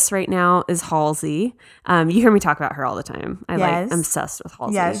artists right now is Halsey. You hear me talk about her all the time. I'm obsessed with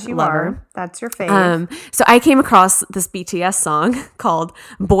Halsey. Yes, you Love are. her. That's your fave. So I came across this BTS song called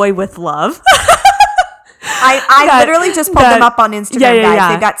Boy With Love. I literally just pulled them up on Instagram,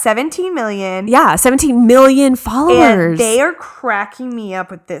 guys. They've got 17 million. Yeah, 17 million followers. And they are cracking me up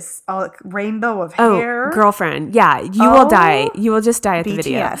with this rainbow of hair. Girlfriend. Yeah, you will die. You will just die at the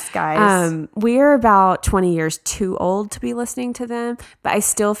video. BTS, guys. We're about 20 years too old to be listening to them, but I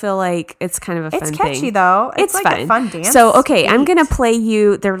still feel like it's kind of a fun thing. It's catchy, though. It's like fun. a fun dance. So, okay, I'm going to play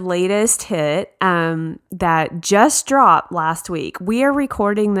you their latest hit that just dropped last week. We are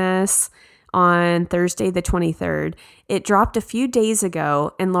recording this on Thursday the 23rd. It dropped a few days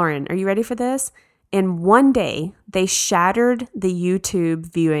ago. And Lauren, are you ready for this? In one day, they shattered the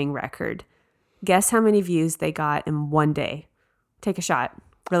YouTube viewing record. Guess how many views they got in one day? Take a shot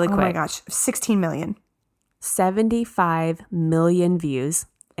really quick. Oh my gosh, 16 million. 75 million views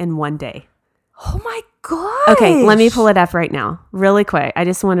in one day. Oh my gosh. Okay, let me pull it up right now really quick. I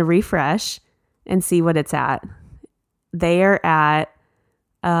just want to refresh and see what it's at. They are at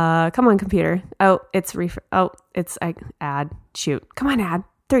come on, computer. It's ad. Shoot. Come on, ad.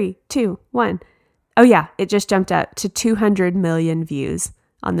 3, 2, 1. Oh yeah, it just jumped up to 200 million views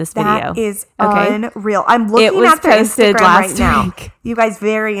on this video. That is unreal. I'm looking at their Instagram right now. You guys,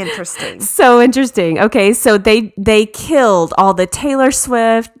 very interesting. So interesting. Okay, so they killed all the Taylor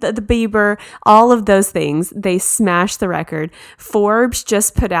Swift, the Bieber, all of those things. They smashed the record. Forbes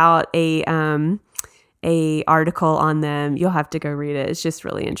just put out a article on them. You'll have to go read it. It's just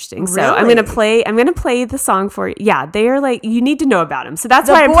really interesting. So I'm gonna play the song for you. Yeah, they are like, you need to know about them. So that's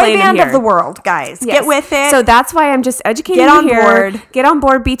why I'm playing them here. The boy band of the world, guys. Yes. Get with it. So that's why I'm just educating you here. Get on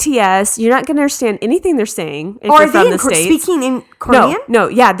board, BTS. You're not gonna understand anything they're saying if you're from the States. Speaking in Korean? No,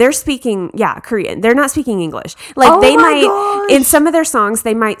 yeah, they're speaking Korean. They're not speaking English. Like they might in some of their songs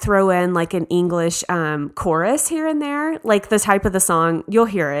they might throw in like an English chorus here and there. Like the type of the song, you'll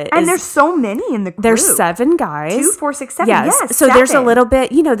hear it. And there's so many in the group. There's 7 guys. 2, 4, 6, 7. Yes. So 7. there's a little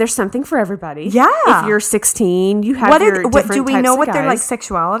bit, there's something for everybody. Yeah. If you're 16, you have your different do we types know of what guys. their like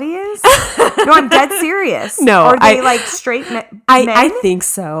sexuality is? No, I'm dead serious. No, are they like straight men? I think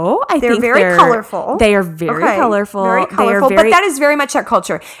so. They're very colorful. They are very colorful. Very colorful. But that is very much that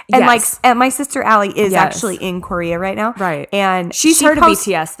culture. And and my sister Allie is actually in Korea right now. Right. And she's heard of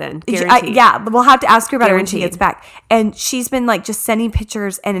BTS then. Guaranteed. Yeah, we'll have to ask her about it when she gets back. And she's been like just sending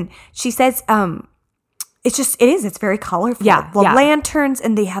pictures, and she says it's very colorful. Yeah. The lanterns,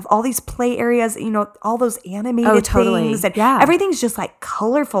 and they have all these play areas, all those animated things. And everything's just like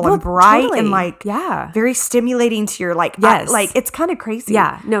colorful and bright and like very stimulating to your like, like it's kind of crazy.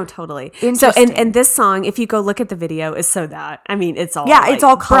 Yeah, no, totally. So, and this song, if you go look at the video, is so that. I mean, it's all it's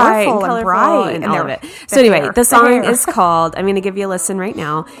all colorful and bright and all of it. So anyway, the song is called, I'm going to give you a listen right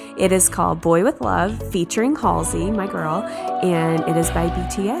now. It is called Boy With Love, featuring Halsey, my girl, and it is by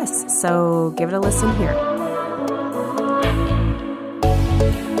BTS. So give it a listen here.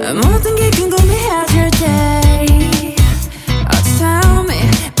 모든 게 궁금해질 때 Tell me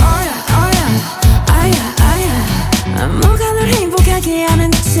Oh yeah 뭐가 널 행복하게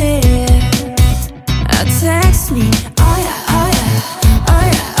하는지 Text me Oh yeah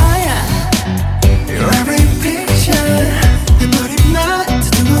Your every picture 내 머리만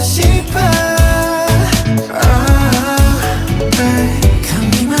듣고 싶어 Come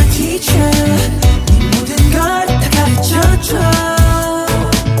be my teacher 네 모든 걸 다 가르쳐줘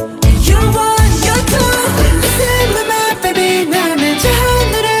You're one, you're two. Listen to my baby, 나는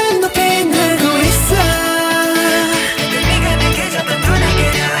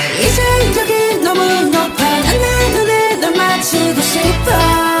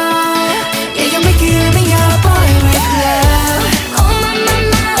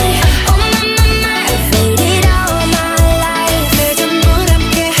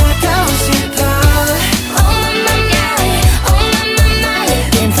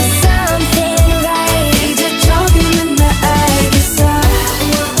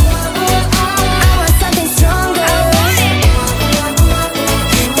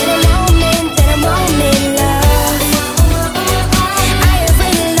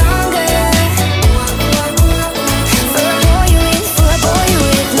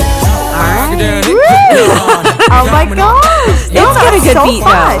my gosh. It's got a good so beat,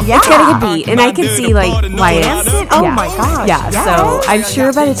 fun. though. Yeah. It's got a good beat. And I can see, like, why it's... Oh, my gosh. Yeah, Yes. so I'm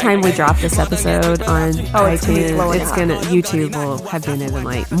sure by the time we drop this episode on it's gonna be blowing iTunes, up. YouTube will have been even,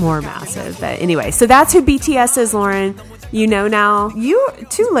 like, more massive. But anyway, so that's who BTS is, Lauren. You know now. You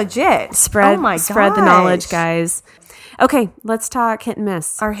too legit. Spread, oh my spread the gosh. knowledge, guys. Okay, let's talk hit and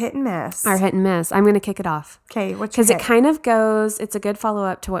miss. Our hit and miss. Our hit and miss. I'm going to kick it off. Okay, what's your Because hit? it kind of goes, it's a good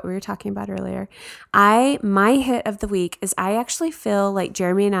follow-up to what we were talking about earlier. My hit of the week is I actually feel like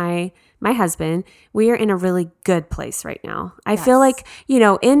Jeremy and I, my husband, we are in a really good place right now. I feel like, you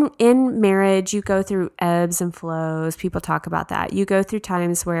know, in marriage, you go through ebbs and flows. People talk about that. You go through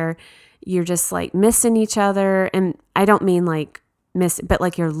times where you're just like missing each other. And I don't mean like but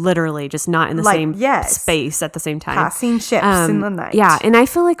like you're literally just not in the Like, same yes. space at the same time. Passing ships in the night. Yeah, and I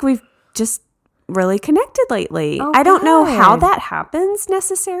feel like we've just really connected lately. Oh, I don't know how good. that happens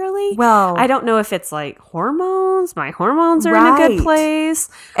necessarily. Well- I don't know if it's like hormones. My hormones are in a Right. good place.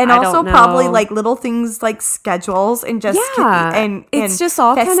 And I also don't know. probably like little things like schedules and just and it's and just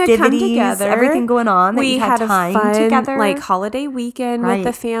all kind of come festivities, together. everything going on. That We you had a time fun together, like holiday weekend with the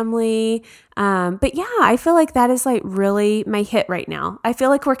Right. family. But yeah, I feel like that is like really my hit right now. I feel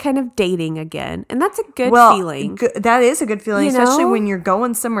like we're kind of dating again, and that's a good feeling. That is a good feeling, You especially know? when you're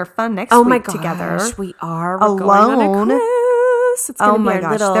going somewhere fun next Oh week my gosh, together. we are. We're going on a Alone. cruise. It's gonna Oh be my our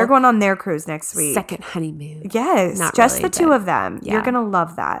gosh, little they're going on their cruise next week. second honeymoon. Yes, Not just really, the two but of them. yeah. You're gonna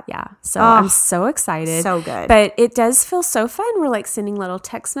love that. Yeah. So Oh, I'm so excited. so good. But it does feel so fun. We're like sending little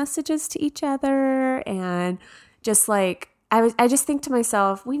text messages to each other and just like I just think to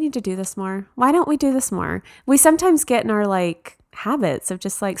myself, we need to do this more. Why don't we do this more? We sometimes get in our like habits of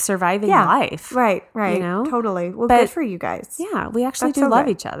just like surviving life. Right. You know? Totally. Well, But- good for you guys. Yeah, we actually That's do so love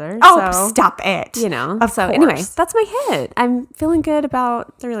good. each other. Oh, so, stop it. You know. Of so course. anyway, that's my hit. I'm feeling good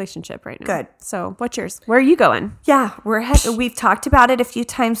about the relationship right now. Good. So what's yours? Where are you going? Yeah, we've talked about it a few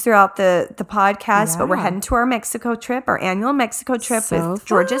times throughout the podcast, but we're heading to our Mexico trip, our annual Mexico trip So with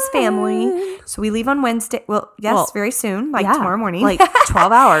George's family. fun. So we leave on Wednesday. Well, very soon, like Yeah, tomorrow morning. like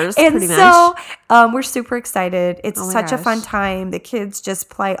 12 hours, and pretty so much. we're super excited. It's Oh my such a fun gosh. time. The kids just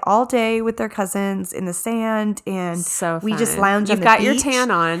play all day with their cousins in the sand, and So we just fun. lounge You've on the got your beach.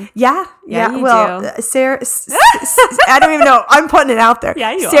 tan on. Yeah, Yeah, you well, do. Sarah, I don't even know. I'm putting it out there.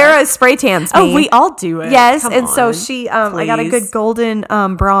 Yeah, you Sarah spray tans me. Oh, we all do it. Yes, Come and so on, she, I got a please. good golden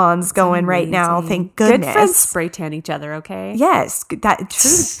bronze going right now. Amazing. Thank goodness. Good friends spray tan each other, okay? Yes, that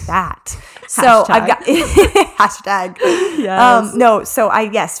true that. So I've got hashtag. Yes. No, so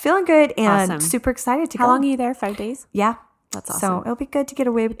feeling good and Awesome. super excited to How go. long are you there? 5 days? Yeah, That's So awesome. it'll be good to get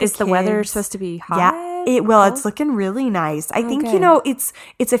away with. Is the weather kids. supposed to be hot? Yeah, it's looking really nice. I think good. you know it's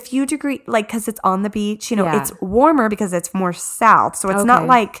a few degree like because it's on the beach. You know, Yeah. it's warmer because it's more south, so it's not Okay.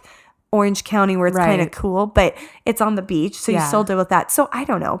 like Orange County where it's kind of Right. cool, but it's on the beach, so you Yeah. still deal with that. So I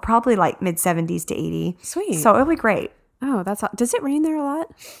don't know, probably like mid 70s to 80. Sweet. So it'll be great. Oh, does it rain there a lot?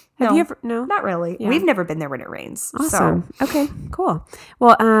 Have No, you ever? No, not really. Yeah. We've never been there when it rains. Awesome. Okay, cool.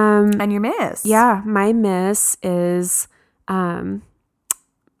 Well, And your miss. yeah, my miss is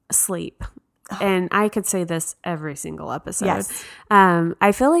sleep. And I could say this every single episode. Yes.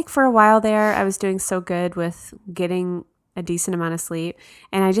 I feel like for a while there, I was doing so good with getting a decent amount of sleep.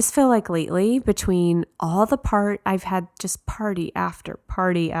 And I just feel like lately, between all the I've had just party after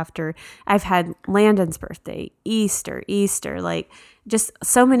party after. I've had Landon's birthday, Easter, like just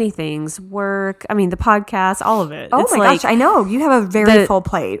so many things, work. I mean, the podcast, all of it. Oh It's my like gosh, I know. You have a very the- full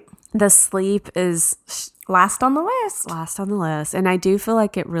plate. the sleep is Last on the list. last on the list. And I do feel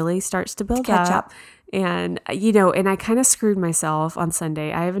like it really starts to build catch up. And, and I kind of screwed myself on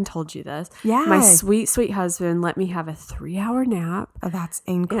Sunday. I haven't told you this. Yeah. My sweet, sweet husband let me have a 3-hour nap. Oh, that's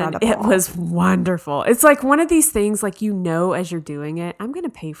And incredible. it was wonderful. It's like one of these things, like, as you're doing it, I'm going to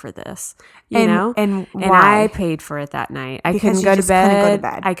pay for this, And And why? I paid for it that night. I Because couldn't you go to just couldn't go to bed.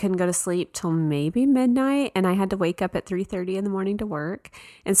 bed. I couldn't go to sleep till maybe midnight. And I had to wake up at 3:30 in the morning to work.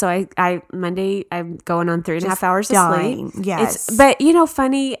 And so Monday, I'm going on 3.5 hours of dying. sleep. Yes. But,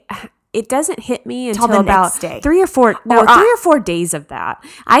 funny, it doesn't hit me until the about next day. 3 or 4 days of that.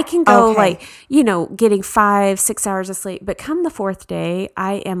 I can go Okay. getting 5-6 hours of sleep, but come the 4th day,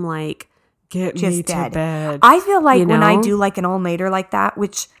 I am like, get me Just to dead. bed. I feel like when I know? do like an all-nighter like that,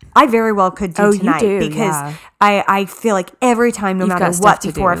 which I very well could do Oh, you tonight do, because yeah. I feel like every time, no You've matter got stuff what, to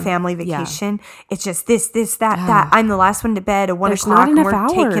before a do. family vacation, it's just this, that. I'm the last one to bed at 1 There's o'clock, not and we're enough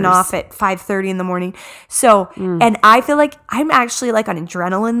taking hours. off at 5:30 in the morning. So, and I feel like I'm actually like on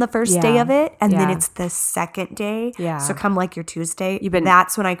adrenaline the first day Yeah. of it, and then Yeah. it's the second day. Yeah. So come like your Tuesday, been-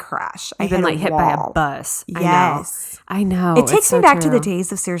 that's when I crash. You've been like hit by a bus. Yes. I know. It takes It's me so back to the true.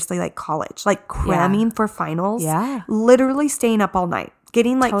 days of seriously like college, like cramming for finals. Yeah. Literally staying up all night,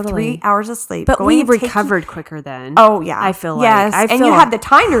 getting like Totally. 3 hours of sleep. But going we and taking- recovered quicker then. Oh yeah, I feel like. yes, I and feel you had the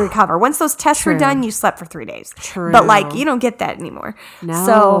time to recover. Once those tests were True. done, you slept for 3 days. True. But like you don't get that anymore. No.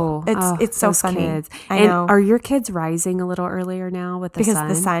 So it's Oh, it's so those funny. Kids. I and know. Are your kids rising a little earlier now with the Because sun?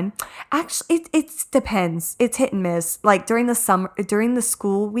 the sun, actually, it depends. It's hit and miss. Like during the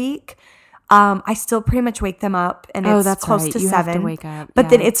school week, I still pretty much wake them up, and Oh, it's that's close right. to You have 7. to wake up, But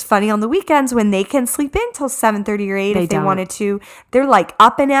then yeah. it's funny on the weekends when they can sleep in till 7:30 or 8 if they don't. wanted to. They're like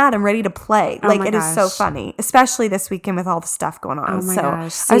up and at and ready to play. Oh Like my it is so gosh. funny, especially this weekend with all the stuff going on. Oh my so gosh. I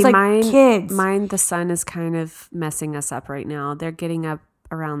was See, like, kids. Mine, the sun is kind of messing us up right now. They're getting up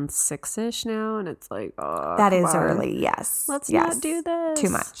around 6-ish now, and it's like, oh, That come is on. early. Yes. Let's Yes. not do this. Too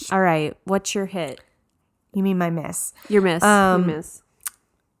much. All right. What's your hit? You mean my miss? Your miss. Um, your miss.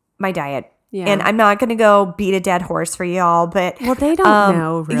 My diet. Yeah. And I'm not going to go beat a dead horse for y'all, but Well, they don't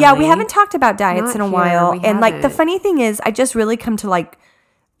know, Yeah, we really. haven't talked about diets Not in a here, while. we And like the haven't. funny thing is, I just really come to like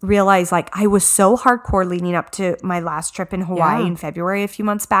realize like I was so hardcore leading up to my last trip in Hawaii Yeah. in February a few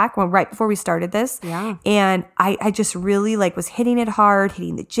months back, well, right before we started this. Yeah. And I just really like was hitting it hard,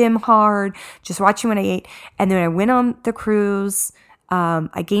 hitting the gym hard, just watching what I ate. And then I went on the cruise.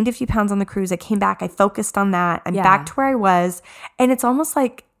 I gained a few pounds on the cruise. I came back. I focused on that. I'm Yeah. back to where I was. And it's almost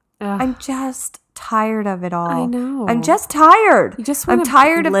like Ugh. I'm just tired of it all. I know. I'm just tired. You just I'm wanna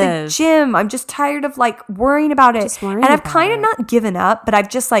tired of the live. gym. I'm just tired of like worrying about it. Just worrying and I've about kind of it. not given up, but I've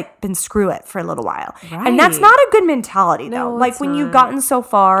just like been screw it for a little while. And that's Right. not a good mentality though. No, Like it's when you've not. gotten so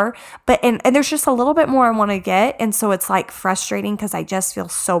far, but and there's just a little bit more I want to get. And so it's like frustrating because I just feel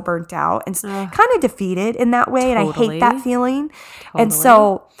so burnt out and kind of defeated in that way. And I hate that Totally. feeling. And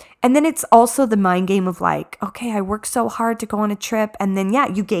so and then it's also the mind game of like, okay, I worked so hard to go on a trip, and then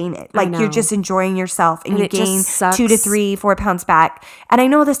you gain it. Like you're know. just enjoying yourself, and you it just gain sucks. 2 to 3, 4 pounds back. And I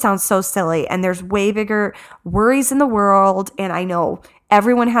know this sounds so silly, and there's way bigger worries in the world. And I know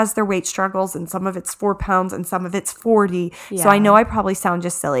everyone has their weight struggles, and some of it's 4 pounds, and some of it's 40. So I Yeah. know I probably sound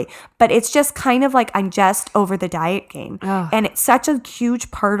just silly, but it's just kind of like I'm just over the diet game, and it's such a huge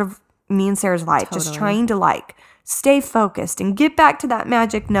part of me and Sarah's life, just Totally. trying to like stay focused and get back to that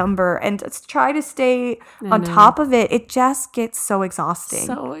magic number and just try to stay on top of it. It just gets so exhausting.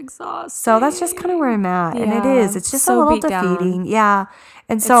 So exhausting. So that's just kind of where I'm at. And it Yeah, is. It's just so a little beat down. defeating. Yeah.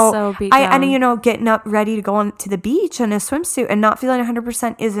 And so, so beat and down. getting up ready to go on to the beach in a swimsuit and not feeling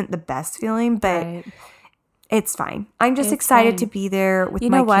 100% isn't the best feeling, but Right. it's fine. I'm just It's excited fine. to be there with You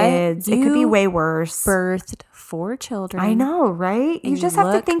my know what? kids. It could be You way worse. Birthed 4 children. I know, right? You And just you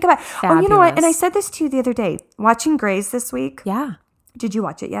have to look think about. Oh, you know what? And I fabulous. said this to you the other day. Watching Grey's this week. Yeah. Did you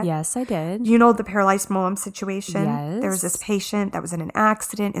watch it yet? Yes, I did. You know the paralyzed mom situation? Yes. There was this patient that was in an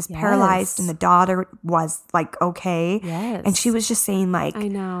accident, is paralyzed, and the daughter was like okay. Yes. And she was just saying like, I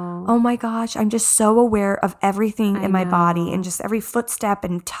know. oh my gosh, I'm just so aware of everything in my body know. and just every footstep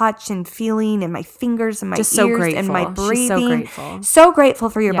and touch and feeling and my fingers and my Just ears so and my grateful. breathing. She's so grateful. So grateful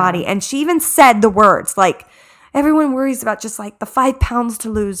for your Yeah. body. And she even said the words like, everyone worries about just like the 5 pounds to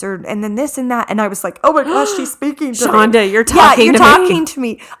lose and then this and that. And I was like, oh my gosh, she's speaking to me. Shonda, you're Yeah, talking you're to me. talking to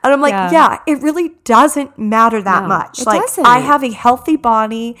me. And I'm like, Yeah. yeah, it really doesn't matter that No, much. it Like doesn't. I have a healthy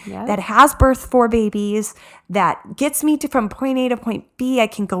body Yep. that has birthed 4 babies that gets me to from point A to point B. I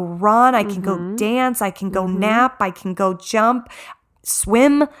can go run, I can Mm-hmm. go dance, I can go nap, I can go jump,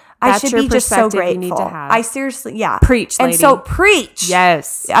 swim. I That's should your be just so perspective you need to grateful. have. I seriously, yeah. Preach, And lady. so preach.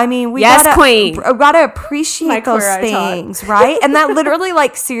 Yes. I mean, we Yes, gotta, queen. gotta appreciate My those queer eye talk. things, right? And that literally,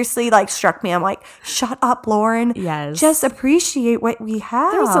 like, seriously, like, struck me. I'm like, shut up, Lauren. Yes. Just appreciate what we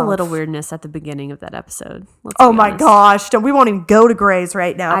have. There was a little weirdness at the beginning of that episode. Let's Oh be my honest. gosh! We won't even go to Grey's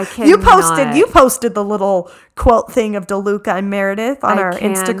right now. I You cannot. posted the little quote thing of DeLuca and Meredith on our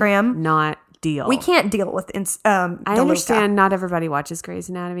Instagram. Not deal. We can't deal with I DeLuca. understand not everybody watches Grey's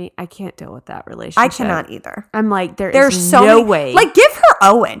Anatomy. I can't deal with that relationship. I cannot either. I'm like, There's is so no many, way. Like, give her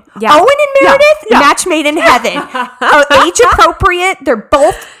Owen. Yeah. Owen and Yeah. Meredith, Yeah. match made in heaven. Age appropriate. They're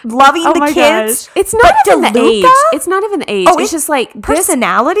both loving oh the my kids. gosh. It's not But even the DeLuca? age. It's not even the age. Oh, it's just like this.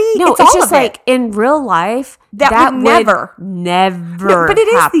 personality. No, it's all just of it. like in real life That would never. never. No, but it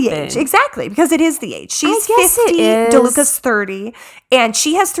is the happen. age. Exactly, because it is the age. She's guess it 50, is. DeLuca's 30, and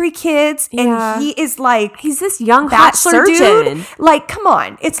she has 3 kids, Yeah. and he is like He's this young hot bachelor surgeon. dude. Like, come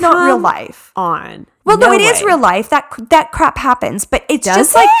on. It's not real life. On. Well, no, it is real life. That crap happens, but it's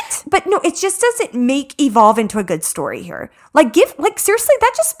just like, but no, it just doesn't evolve into a good story here. Like seriously,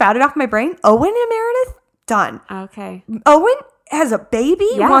 that just spouted off my brain. Owen and Meredith, done. Okay. Owen has a baby,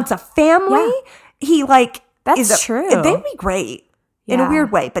 wants a family. He that's true. They'd be great in a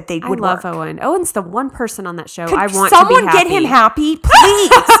weird way, but they would love work. Owen. Owen's the one person on that show Could I want someone to be happy. get him happy,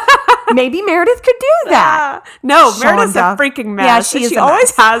 please? Maybe Meredith could do that. No, Meredith's a freaking mess. Yeah, she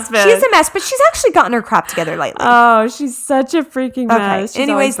always has been. She's a mess, but she's actually gotten her crap together lately. Oh, she's such a freaking mess. Okay.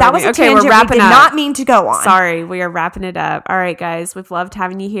 Anyways, that was a tangent we're wrapping we did up. not mean to go on. Sorry, we are wrapping it up. All right, guys, we've loved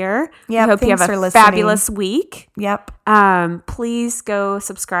having you here. Yep, we hope you have a fabulous week. Yep. Please go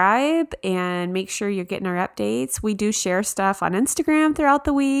subscribe and make sure you're getting our updates. We do share stuff on Instagram throughout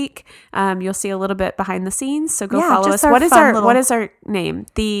the week. You'll see a little bit behind the scenes, so go follow us. What is our name?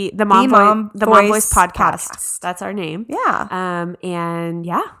 The Mom Voice podcast. That's our name. Yeah. And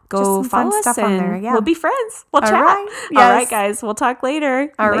go follow us stuff on there. Yeah. We'll be friends. We'll chat. Right. Yes. All right, guys. We'll talk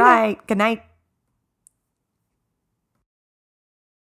later. All right. Good night.